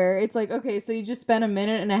nowhere. It's like, okay, so you just spent a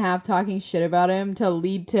minute and a half talking shit about him to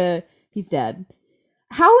lead to he's dead.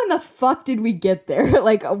 How in the fuck did we get there?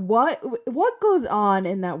 Like what goes on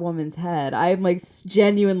in that woman's head? I'm like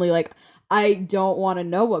genuinely like I don't want to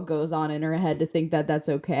know what goes on in her head to think that that's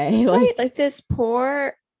okay. Right? Like Like this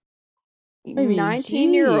poor I mean,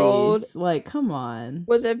 19-year-old jeez. Like come on.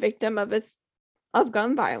 was a victim of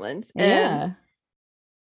gun violence. And Yeah.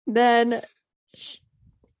 then sh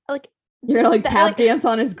like You're gonna like that tap like dance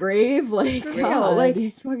on his grave? for Like, real, God, like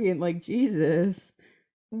he's fucking like Jesus.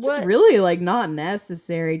 Just what, really like not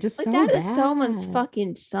necessary. Just like so that is someone's bad.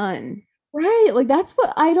 fucking son. Right. Like that's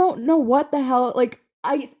what I don't know what the hell like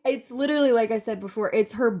it's literally like I said before,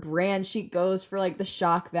 it's her brand. She goes for like the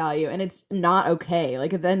shock value and it's not okay.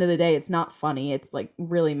 Like at the end of the day, it's not funny. It's like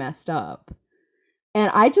really messed up.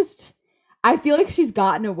 And I feel like she's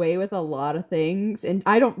gotten away with a lot of things and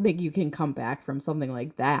I don't think you can come back from something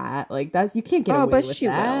like that. Like that's you can't get Oh, away but with she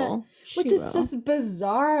that. will. She Which is will. just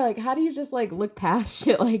bizarre. Like how do you just like look past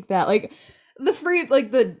shit like that? Like the free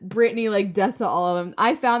like the Britney like death to all of them.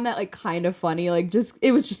 I found that like kind of funny. Like just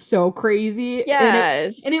it was just so crazy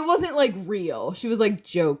Yes. and it wasn't like real. She was like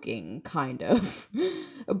joking kind of.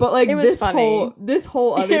 But It like was funny. this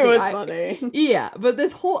whole other It thing was I funny. yeah, but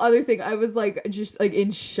this whole other thing, I was like, just like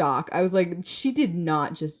in shock. I was like, she did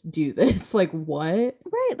not just do this. Like, what?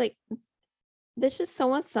 Right, like this is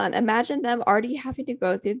someone's son. Imagine them already having to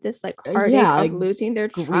go through this like heartache Yeah, of like losing their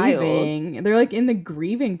child grieving. They're like in the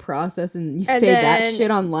grieving process, and you and say that then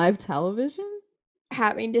shit on live television?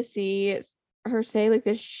 having to see her say like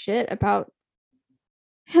this shit about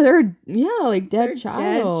Yeah, they're, yeah, like their dead dead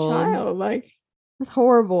child. child. Like It's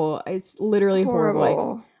horrible. It's literally horrible. Like,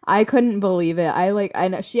 horrible. I couldn't believe it. I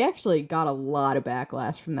know she actually got a lot of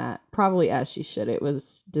backlash from that. Probably as she should. It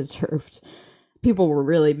was deserved. People were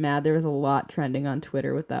really mad. There was a lot trending on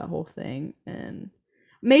Twitter with that whole thing. And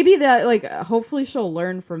maybe that like hopefully she'll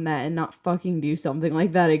learn from that and not fucking do something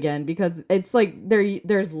like that again because it's like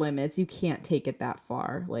there's limits. You can't take it that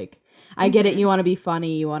far. Like I get it. You Mm-hmm. want to be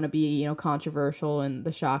funny. You want to be, controversial and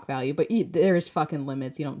the shock value, but there's fucking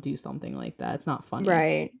limits. You don't do something like that. It's not funny.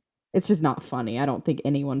 Right. It's just not funny. I don't think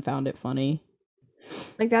anyone found it funny.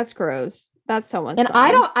 Like that's gross. That's someone's And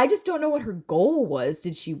son. I just don't know what her goal was.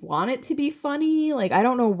 Did she want it to be funny? Like I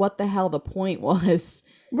don't know what the hell the point was.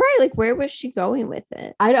 Right, like where was she going with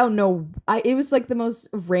it? I don't know. It was like the most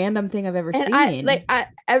random thing I've ever And I like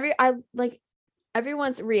seen. I like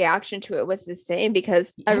everyone's reaction to it was the same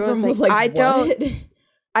because everyone's Everyone was like, like, "What?"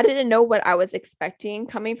 I didn't know what I was expecting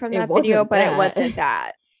coming from It that video, wasn't but it that. wasn't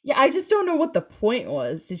that. Yeah, I just don't know what the point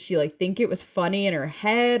was. Did she like think it was funny in her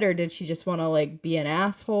head or did she just want to like be an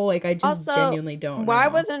asshole? Like I just Also, genuinely don't why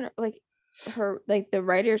know. wasn't like her like the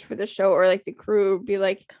writers for the show or like the crew be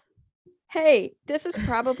like, hey, this is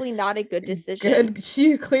probably not a good decision. Good.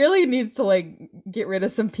 She clearly needs to like get rid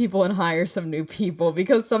of some people and hire some new people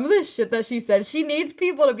because some of the shit that she said, she needs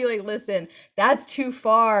people to be like, listen, that's too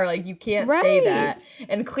far. Like you can't say Right. that.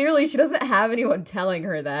 And clearly she doesn't have anyone telling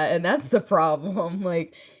her that, and that's the problem.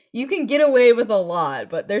 Like you can get away with a lot,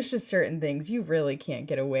 but there's just certain things you really can't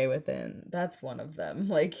get away with, and that's one of them.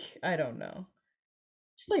 Like, I don't know.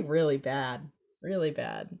 Just like really bad. Really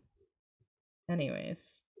bad.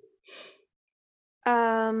 Anyways.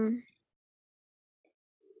 Um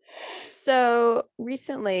So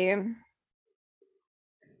recently,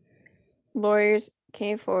 lawyers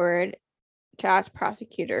came forward to ask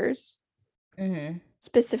prosecutors,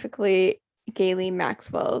 specifically Ghislaine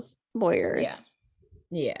Maxwell's lawyers,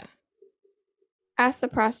 asked the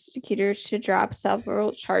prosecutors to drop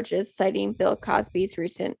several charges citing Bill Cosby's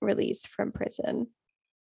recent release from prison.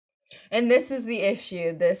 And this is the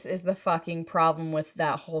issue. This is the fucking problem with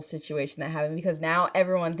that whole situation that happened, because now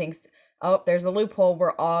everyone thinks, oh, there's a loophole.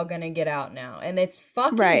 We're all gonna get out now. And it's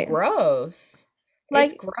fucking gross.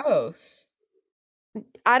 Like, it's gross.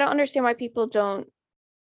 I don't understand why people don't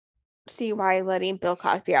see why letting Bill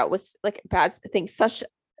Cosby out was like a bad thing.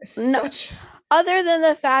 Other than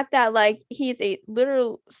the fact that like he's a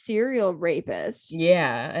literal serial rapist.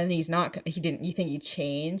 Yeah, and you think he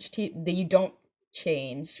changed? You don't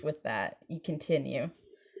change with that. You continue.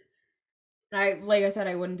 Like I said,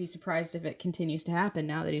 I wouldn't be surprised if it continues to happen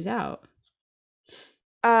now that he's out.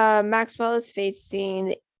 Maxwell is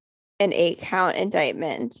facing an 8-count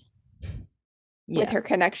indictment with her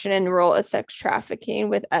connection and role of sex trafficking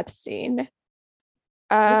with Epstein. Which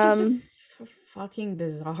is just so fucking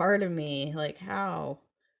bizarre to me. Like, how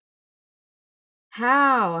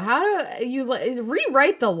do you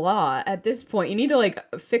rewrite the law at this point? You need to like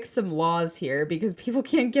fix some laws here, because people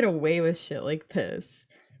can't get away with shit like this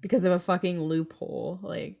because of a fucking loophole.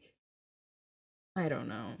 Like, I don't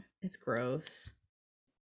know. It's gross.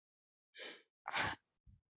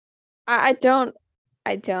 I don't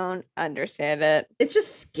understand it. It's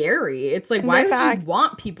just scary. It's like, why would you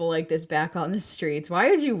want people like this back on the streets? Why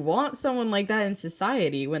would you want someone like that in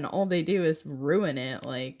society when all they do is ruin it,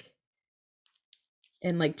 like,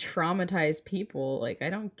 and like traumatize people? Like, I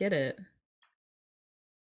don't get it.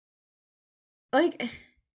 Like,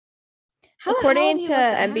 according to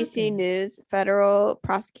NBC News, federal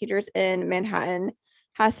prosecutors in Manhattan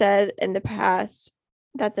have said in the past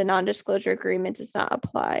that the non-disclosure agreement does not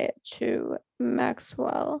apply to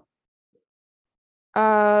Maxwell.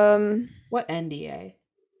 What NDA?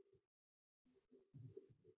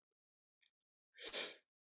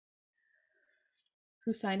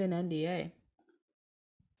 Who signed an NDA?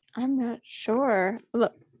 I'm not sure.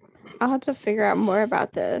 Look, I'll have to figure out more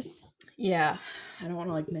about this. Yeah, I don't want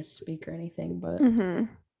to like misspeak or anything, but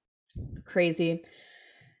crazy.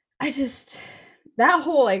 That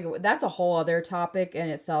whole, like, that's a whole other topic in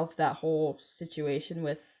itself, that whole situation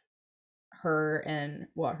with her and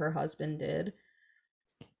what her husband did.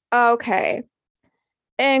 Okay.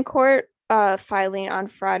 In court filing on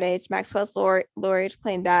Fridays, Maxwell's lawyers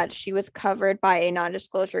claimed that she was covered by a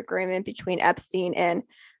non-disclosure agreement between Epstein and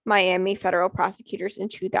Miami federal prosecutors in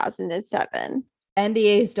 2007.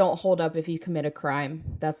 NDAs don't hold up if you commit a crime.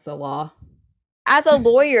 That's the law. As a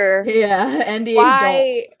lawyer, yeah,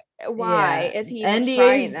 NDAs why is he even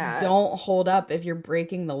trying that? Don't hold up if you're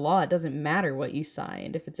breaking the law. It doesn't matter what you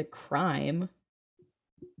signed if it's a crime.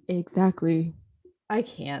 Exactly. I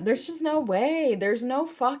can't. There's just no way. There's no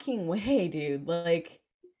fucking way, dude. Like,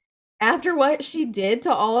 after what she did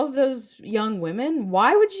to all of those young women,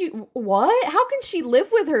 why would you? What? How can she live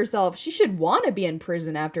with herself? She should want to be in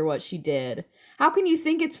prison after what she did. How can you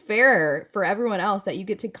think it's fair for everyone else that you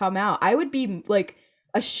get to come out? I would be like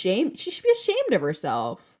ashamed. She should be ashamed of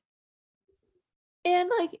herself.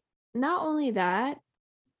 And like, not only that,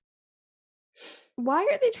 why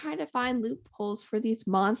are they trying to find loopholes for these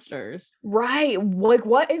monsters? Right. Like,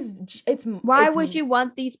 why would you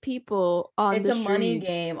want these people on the streets? It's a money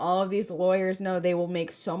game. All of these lawyers know they will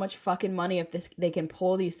make so much fucking money if they can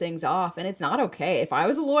pull these things off, and it's not okay. If I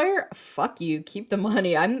was a lawyer, fuck you, keep the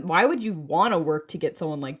money. Why would you want to work to get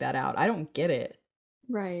someone like that out? I don't get it.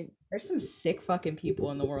 Right. There's some sick fucking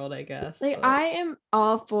people in the world, I guess. Like, I am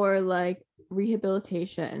all for like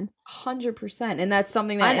rehabilitation. 100%. And that's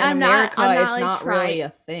something that in America it's not really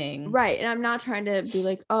a thing. Right. And I'm not trying to be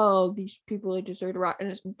like, oh, these people they deserve to rot,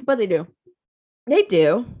 but they do. They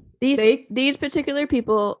do. These particular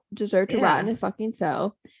people deserve to rot in a fucking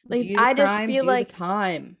cell. Like, I just feel like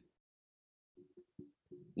time.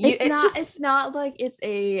 It's not like it's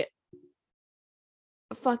a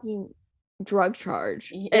fucking drug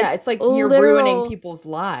charge. Yeah, it's like you're ruining people's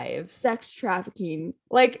lives. Sex trafficking.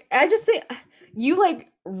 Like, I just think you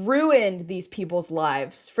like ruined these people's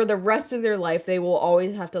lives. For the rest of their life, they will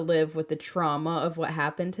always have to live with the trauma of what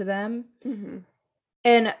happened to them.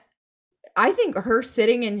 And I think her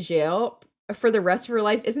sitting in jail for the rest of her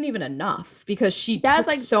life isn't even enough, because she took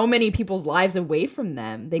like so many people's lives away from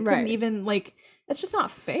them. They couldn't even like, that's just not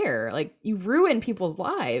fair. Like, you ruin people's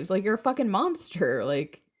lives. Like, you're a fucking monster.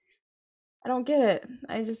 Like, I don't get it.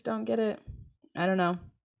 I just don't get it. I don't know.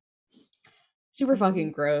 Super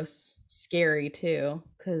fucking gross. Scary too,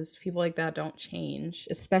 because people like that don't change,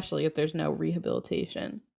 especially if there's no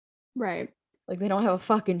rehabilitation. Right. Like they don't have a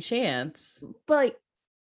fucking chance. But like,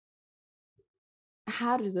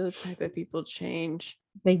 how do those type of people change?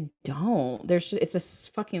 They don't. It's a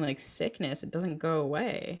fucking like sickness. It doesn't go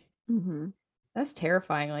away. That's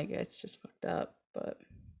terrifying. Like it's just fucked up. But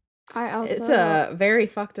it's a very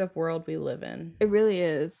fucked up world we live in. It really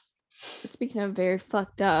is. Speaking of very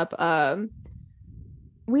fucked up,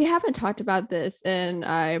 we haven't talked about this, and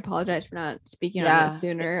I apologize for not speaking on it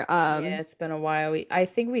sooner. It's been a while. I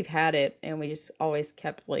think we've had it, and we just always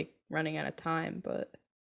kept like running out of time. But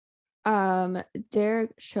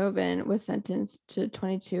Derek Chauvin was sentenced to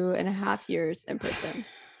 22 and a half years in prison.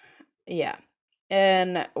 Yeah,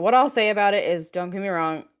 and what I'll say about it is, don't get me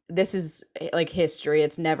wrong, this is like history.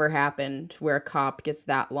 It's never happened where a cop gets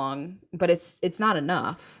that long, but it's not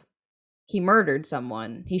enough. He murdered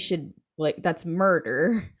someone. He should, like, that's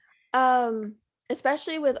murder.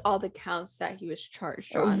 Especially with all the counts that he was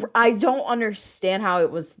charged on. I don't understand how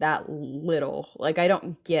it was that little. Like, I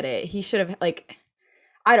don't get it. He should have, like,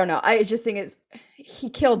 I don't know. I just think he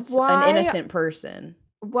killed an innocent person.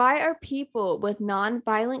 Why are people with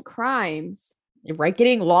non-violent crimes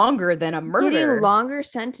getting longer than a murder? Getting longer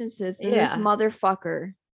sentences than this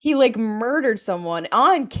motherfucker. He like murdered someone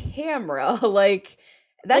on camera. Like,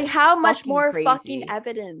 that's like, how much more crazy. Fucking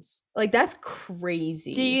evidence? Like, that's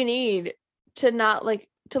crazy. Do you need to not like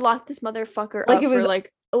to lock this motherfucker up for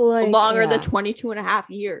like longer than 22 and a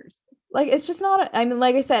half years? Like, it's just not. I mean,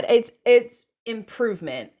 like I said, it's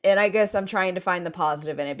improvement, and I guess I'm trying to find the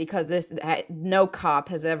positive in it, because no cop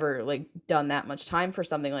has ever like done that much time for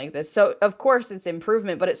something like this. So of course it's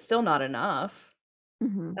improvement, but it's still not enough.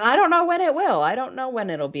 And I don't know when it will. I don't know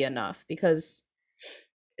when it'll be enough, because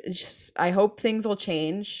it's just, I hope things will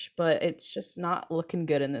change, but it's just not looking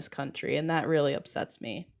good in this country, and that really upsets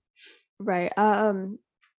me. Right.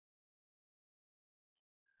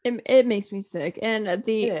 It makes me sick, and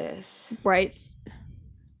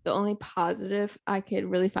the only positive I could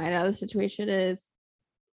really find out of the situation is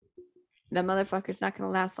that motherfucker's not going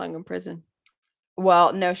to last long in prison.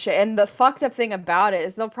 Well, no shit. And the fucked up thing about it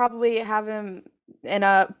is they'll probably have him in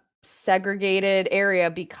a segregated area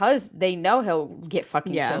because they know he'll get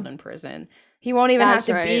fucking killed in prison. He won't even have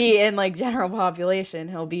to be in like general population.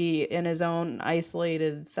 He'll be in his own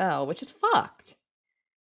isolated cell, which is fucked.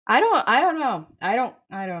 I don't know. I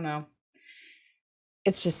don't know.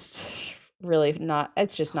 It's just really not,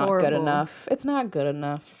 it's just not good enough. It's not good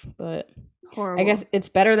enough, but horrible. I guess it's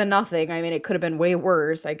better than nothing. I mean, it could have been way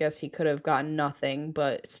worse. I guess he could have gotten nothing,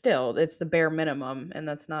 but still, it's the bare minimum, and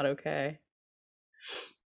that's not okay.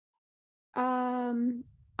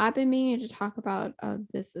 I've been meaning to talk about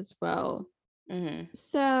this as well.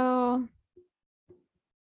 So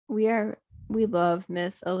we love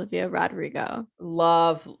Miss Olivia Rodrigo.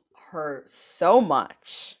 Love her so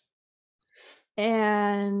much.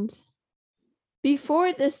 And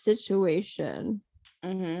before this situation,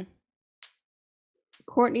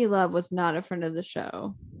 Courtney Love was not a friend of the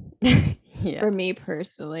show. For me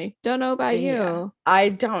personally. Don't know about you.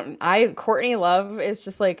 Courtney Love is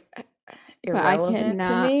just like irrelevant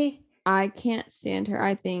to me. I can't stand her.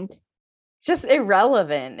 I think just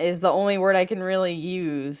irrelevant is the only word I can really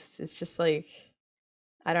use. It's just like,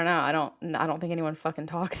 I don't know. I don't think anyone fucking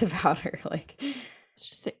talks about her. Like,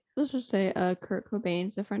 let's just say Kurt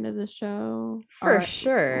Cobain's a friend of the show. For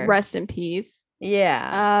sure. Rest in peace.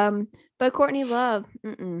 Yeah. But Courtney Love,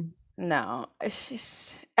 no, it's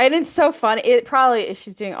just, and it's so funny. It probably is,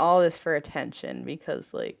 she's doing all this for attention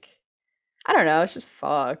because, like, I don't know, it's just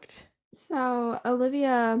fucked. So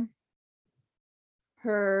Olivia,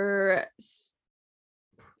 her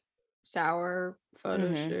sour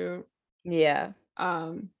photo shoot. Yeah.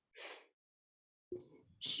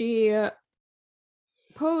 She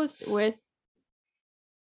posed with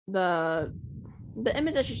the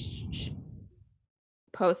image that she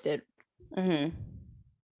posted.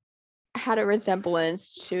 Had a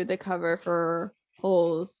resemblance to the cover for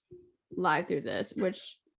Hole's Live Through This,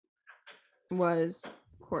 which was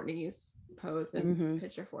Courtney's pose and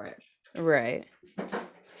picture for it. Right.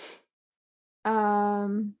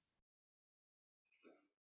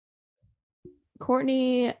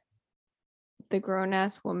 Courtney, the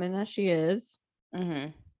grown-ass woman that she is,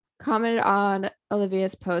 commented on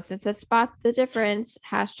Olivia's post and said, "Spot the difference,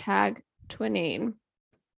 #twinning."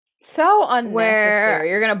 So unnecessary.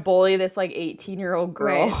 You're gonna bully this like 18-year-old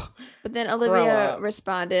girl. Right. But then Olivia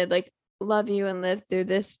responded like, "Love you and live through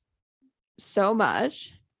this so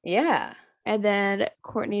much." Yeah. And then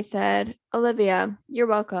Courtney said, "Olivia, you're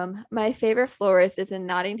welcome. My favorite florist is in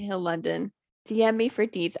Notting Hill, London. DM me for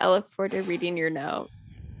deets. I look forward to reading your note.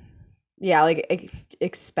 Yeah, like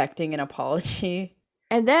expecting an apology.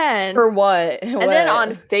 And then for what? And then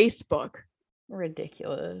on Facebook,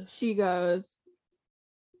 ridiculous. She goes,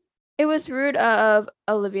 "It was rude of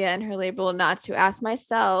Olivia and her label not to ask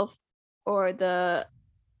myself or the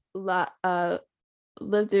live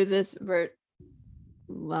through this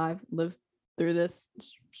live through this.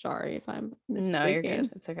 Sorry if I'm misspeaking. No, you're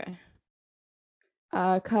good. It's okay.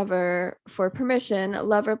 Cover for permission."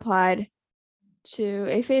 Love replied to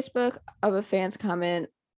a Facebook of a fan's comment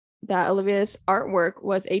that Olivia's artwork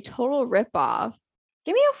was a total ripoff.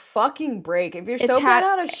 Give me a fucking break. If you're so bad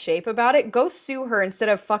out of shape about it, go sue her instead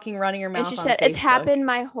of fucking running your mouth on Facebook. And she said, "It's happened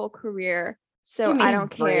my whole career, so I don't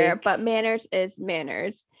care. But manners is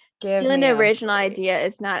manners. Stealing an original idea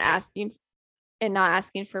is not asking, and not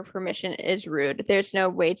asking for permission is rude. There's no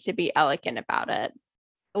way to be elegant about it."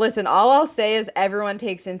 Listen, all I'll say is everyone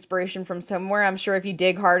takes inspiration from somewhere. I'm sure if you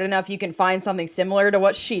dig hard enough, you can find something similar to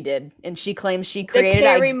what she did. And she claims she created the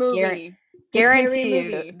Carrie movie. Guarantee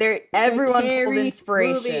you, everyone pulls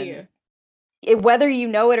inspiration. Whether you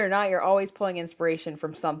know it or not, you're always pulling inspiration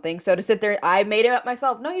from something. So to sit there, I made it up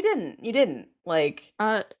myself. No, you didn't. You didn't. Like,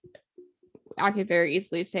 I could very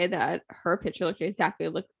easily say that her picture looked exactly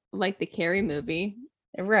like the Carrie movie.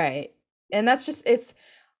 Right. And that's just,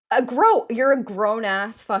 you're a grown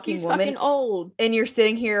ass fucking woman. Fucking old. And you're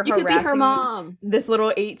sitting here harassing could be her mom. This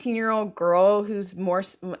little 18-year-old girl who's more,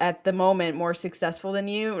 at the moment, more successful than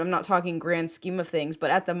you. I'm not talking grand scheme of things,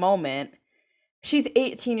 but at the moment, she's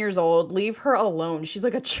 18 years old. Leave her alone. She's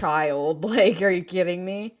like a child. Like, are you kidding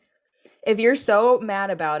me? If you're so mad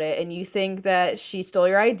about it and you think that she stole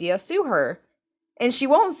your idea, sue her. And she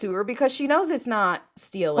won't sue her because she knows it's not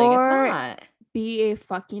stealing. Or it's not. Be a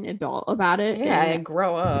fucking adult about it. Yeah, and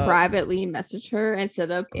grow up. Privately message her instead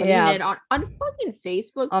of putting it on fucking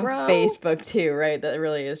Facebook, on Facebook too, right? That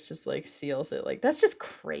really is just like seals it. Like, that's just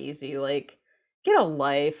crazy. Like, get a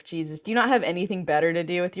life, Jesus. Do you not have anything better to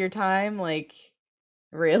do with your time? Like,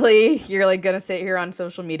 really? You're like gonna sit here on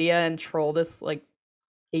social media and troll this like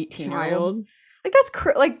 18-year-old? Like, that's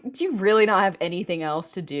like, do you really not have anything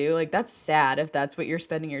else to do? Like, that's sad if that's what you're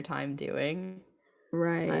spending your time doing.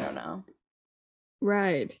 Right. I don't know.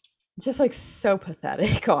 Right. Just like so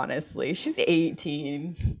pathetic, honestly. She's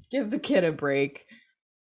 18. Give the kid a break.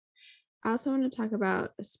 I also want to talk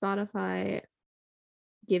about Spotify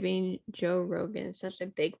giving Joe Rogan such a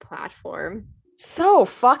big platform. So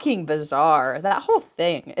fucking bizarre. That whole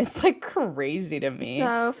thing. It's like crazy to me.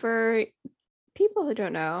 So for people who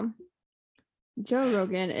don't know, Joe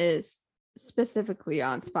Rogan is specifically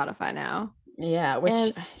on Spotify now. Yeah, which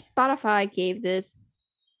and Spotify gave this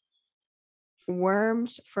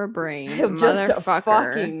worms for brain just a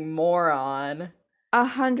fucking moron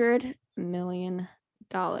 $100 million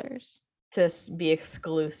to be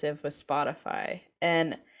exclusive with Spotify.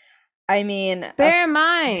 And I mean, bear in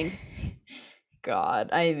mind,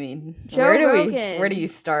 God, I mean, Joe Rogan, where do you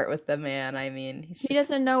start with the man? I mean, he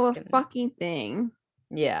doesn't know a fucking thing.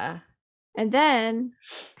 Yeah. And then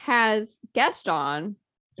has guests on.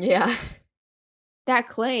 Yeah. That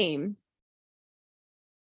claim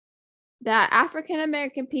that African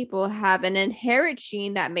American people have an inherent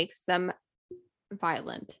gene that makes them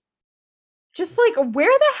violent. Just like,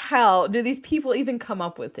 where the hell do these people even come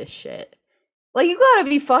up with this shit? Like, you gotta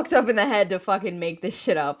be fucked up in the head to fucking make this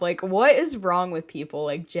shit up. Like, what is wrong with people?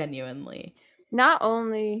 Like, genuinely. Not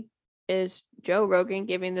only is Joe Rogan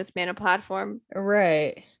giving this man a platform,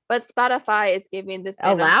 right, but Spotify is giving this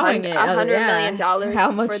man allowing $100 million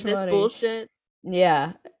How much for this money? Bullshit.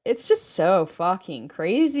 Yeah, it's just so fucking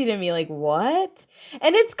crazy to me. Like, what?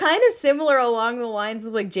 And it's kind of similar along the lines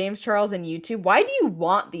of like James Charles and YouTube. Why do you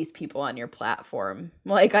want these people on your platform?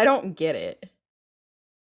 Like, I don't get it.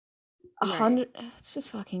 100, it's just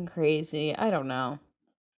fucking crazy. I don't know.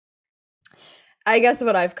 I guess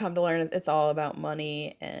what I've come to learn is it's all about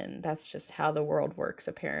money, and that's just how the world works,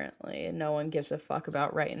 apparently. And no one gives a fuck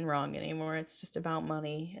about right and wrong anymore. It's just about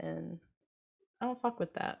money, and I don't fuck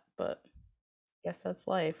with that, but I guess that's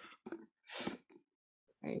life.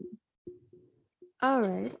 Right. All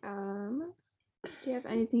right. Do you have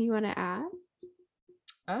anything you want to add?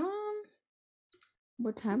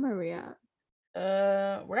 What time are we at?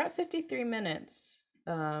 We're at 53 minutes.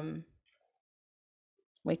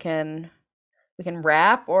 We can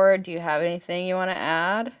wrap, or do you have anything you want to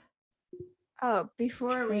add? Oh,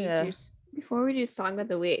 before we do song of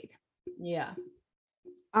the week. Yeah.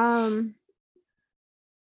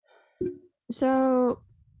 So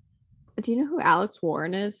do you know who Alex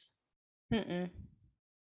Warren is? Mm-mm.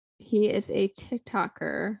 He is a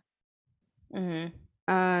TikToker.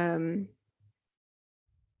 Mm-hmm.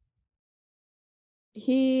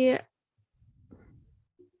 He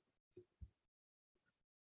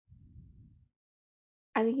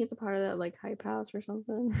I think he's a part of that like hype house or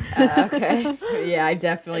something. Okay. Yeah, I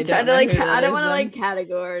definitely I'm don't trying to know like who that I don't is want to like then.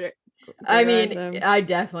 categorize I mean, him.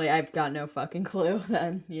 I've got no fucking clue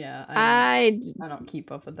then. Yeah, I I don't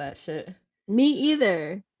keep up with that shit. Me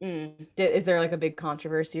either. Is there like a big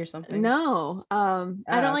controversy or something? No. I don't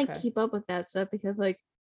Oh, like okay. keep up with that stuff because like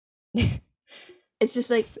it's just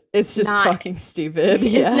like It's just not fucking stupid.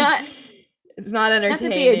 it's Yeah. not It's not not to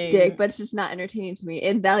be a dick, entertaining. but it's just not entertaining to me.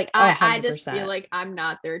 And that like Oh, I just feel 100%. like I'm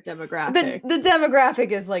not their The demographic. the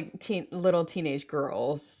demographic is like little teenage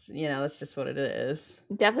girls. You know, that's just what it is.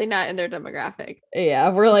 Definitely not in their demographic. Yeah,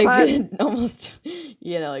 we're like But almost,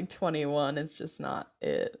 like 21. It's just not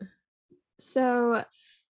it. so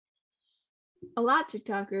a lot of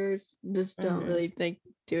TikTokers just don't Mhm. really think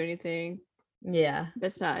do anything Yeah.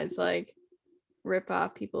 besides like rip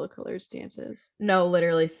off people of color dances. No,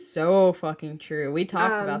 literally so fucking true. We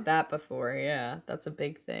talked about Um, that before. Yeah, that's a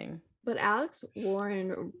big thing. but Alex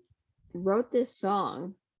Warren wrote this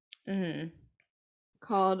song Mhm.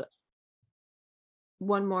 called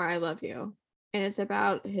One More I Love You. And it's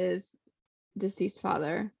about his deceased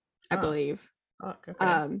father, I Oh, believe. fuck,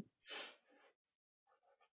 okay.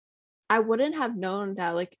 I wouldn't have known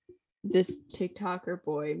that like this TikToker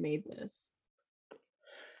boy made this.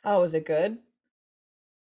 Oh, was it good?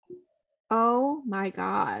 Oh my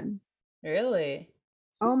god. Really?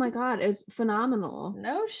 Oh my god, it's phenomenal.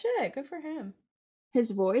 No shit. Good for him.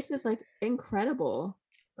 His voice is like incredible.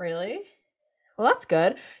 Really? Well, that's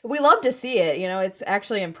good. We love to see it. You know, it's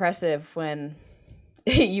actually impressive when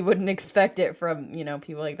you wouldn't expect it from,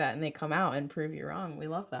 people like that and they come out and prove you wrong. We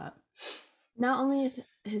love that. Not only is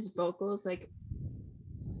his vocals like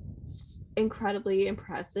incredibly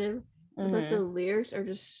impressive, but the Mhm. lyrics are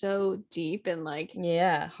just so deep and like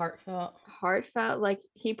Yeah, heartfelt. heartfelt. Like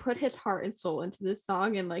he put his heart and soul into this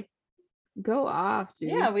song and like go off,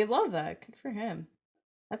 Yeah, dude. we love that. Good for him.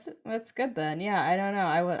 That's good then. Yeah, I don't know.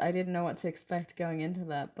 I didn't know what to expect going into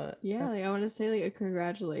that, but Yeah, like I that's want to say like a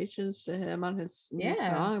congratulations to him on his new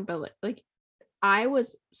yeah. song, but like I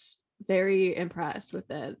was very impressed with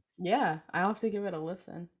it. Yeah, I'll have to give it a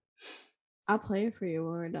listen. I'll play it for you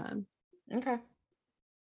when we're done. Okay.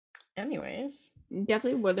 Anyways,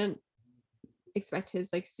 Definitely wouldn't expect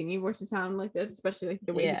his like singing voice to sound like this, especially like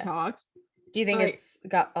the way he yeah. talks. Do you think But it's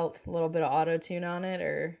got a little bit of auto tune on it,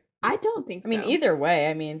 or? I don't think I mean, so. either way.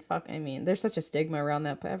 I mean, fuck. I mean, there's such a stigma around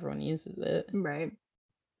that, but everyone uses it. Right.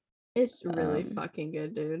 It's really Um, fucking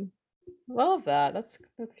good, dude. love that. That's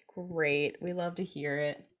great. We love to hear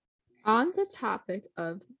it. On the topic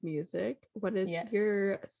of music, what is Yes.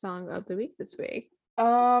 your song of the week this week?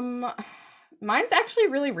 Mine's actually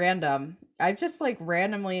really random. I just like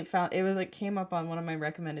randomly found it was like came up on one of my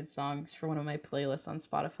recommended songs for one of my playlists on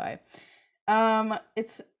Spotify.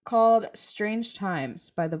 It's called Strange Times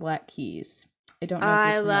by the Black Keys. I don't know if you're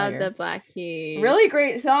I love familiar. the Black Keys. Really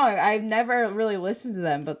great song. I've never really listened to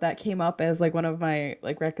them, but that came up as like one of my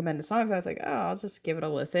like recommended songs. I was like, "Oh, I'll just give it a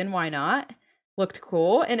listen. Why not?" Looked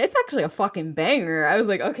cool, and it's actually a fucking banger. I was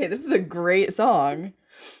like, "Okay, this is a great song."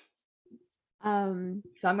 So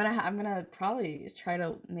I'm gonna probably try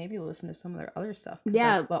to maybe listen to some of their other stuff because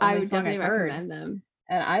Yeah, that's the I only would song definitely I've heard, recommend them.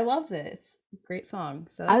 and I loved it. It's a great song.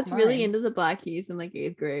 So I that's was really mine. into the Black Keys in like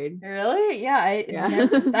 8th grade. Really? Yeah, I Yeah.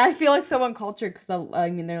 never. I feel like so uncultured because I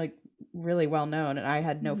mean they're like really well known, and I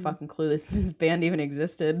had no fucking clue this band even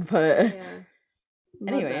existed. But Yeah.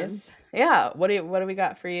 anyways, yeah. What do we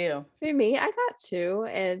got for you? For me, I got two,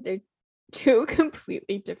 and they're two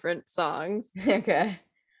completely different songs. Okay.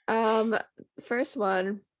 First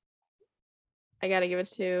one, I gotta give it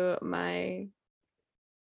to my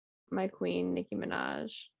queen, Nicki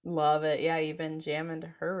Minaj. Love it. Yeah, you've been jamming to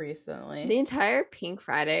her The recently. entire Pink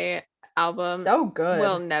Friday album So will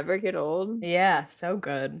good. never get old. Yeah, so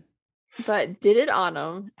good. But Did It On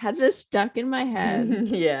 'Em has been stuck in my head,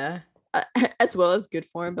 Yeah. as well as Good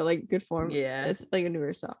Form, but like Good Form Yeah. is like a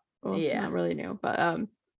newer song. Well, Yeah. not really new, but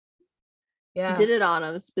Yeah. Did It On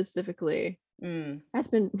 'Em specifically Mm. has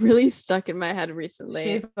been really stuck in my head recently.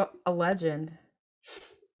 She's a legend.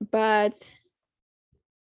 But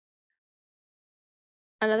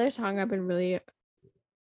another song I've been really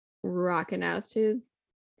rocking out to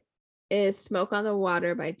is Smoke on the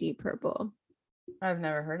Water by Deep Purple. I've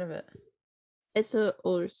never heard of it. It's an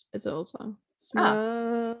old song.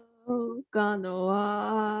 Smoke on the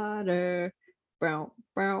water. Brown,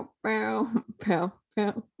 brown, brown, brown,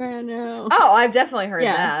 brown, brown. Oh, I've definitely heard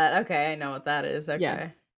that. Okay, I know what that is. Okay. Yeah.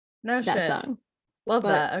 No That shit. song. Love But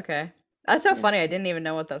that. Okay. That's so funny. I didn't even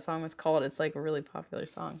know what that song was called. It's like a really popular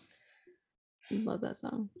song. Love that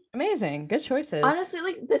song. Amazing. Good choices. Honestly,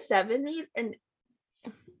 like the 70s and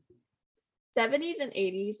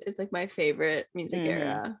 80s is like my favorite music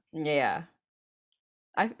era. Yeah.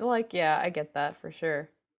 I feel like, yeah, I get that for sure.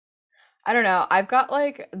 I don't know. I've got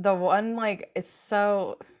like the one, like, it's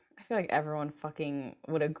so, I feel like everyone fucking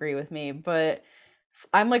would agree with me, but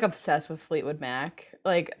I'm like obsessed with Fleetwood Mac.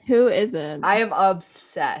 Like, who isn't? I am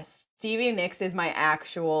obsessed. Stevie Nicks is my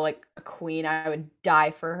actual like queen. I would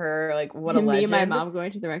die for her. Like, what a legend. Me and my mom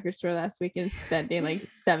going to the record store last week and spending like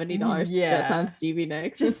 $70 just on Stevie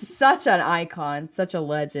Nicks. Just such an icon, such a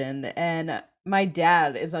legend. And my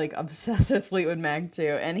dad is like obsessed with Fleetwood Mac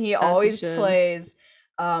too, and he always plays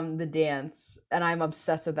The Dance, and I'm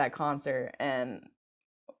obsessed with that concert. And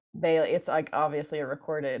it's like obviously a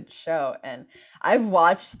recorded show, and I've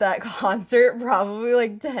watched that concert probably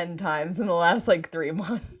like 10 times in the last like 3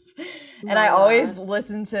 months. And I always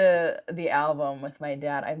listen to the album with my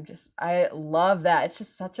dad. I love that. It's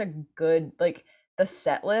just such a good, like, the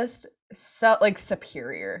set list, so like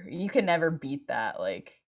superior. You can never beat that.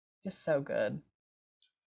 Like, just so good.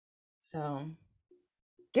 So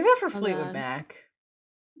give it up for Fleetwood Mac.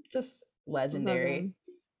 Just legendary.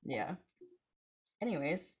 Yeah.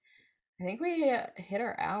 Anyways, I think we hit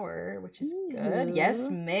our hour, which is good. Yes,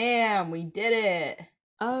 ma'am. We did it.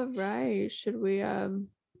 All right. Should we do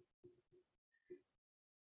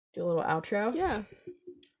a little outro? Yeah.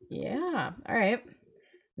 Yeah. All right.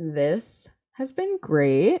 This has been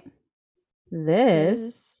great.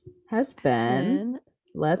 This has been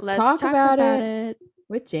Let's talk about it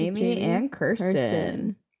with Jamie and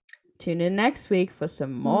Kirsten. Tune in next week for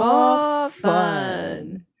some more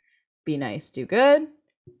fun. Be nice, do good.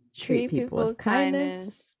 Treat people with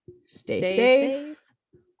kindness. Stay safe.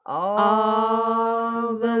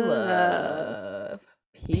 All the love.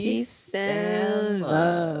 Peace and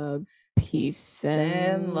love. Peace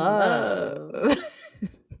and love.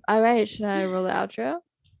 All right, should I roll the outro?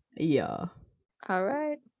 Yeah. All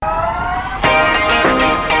right.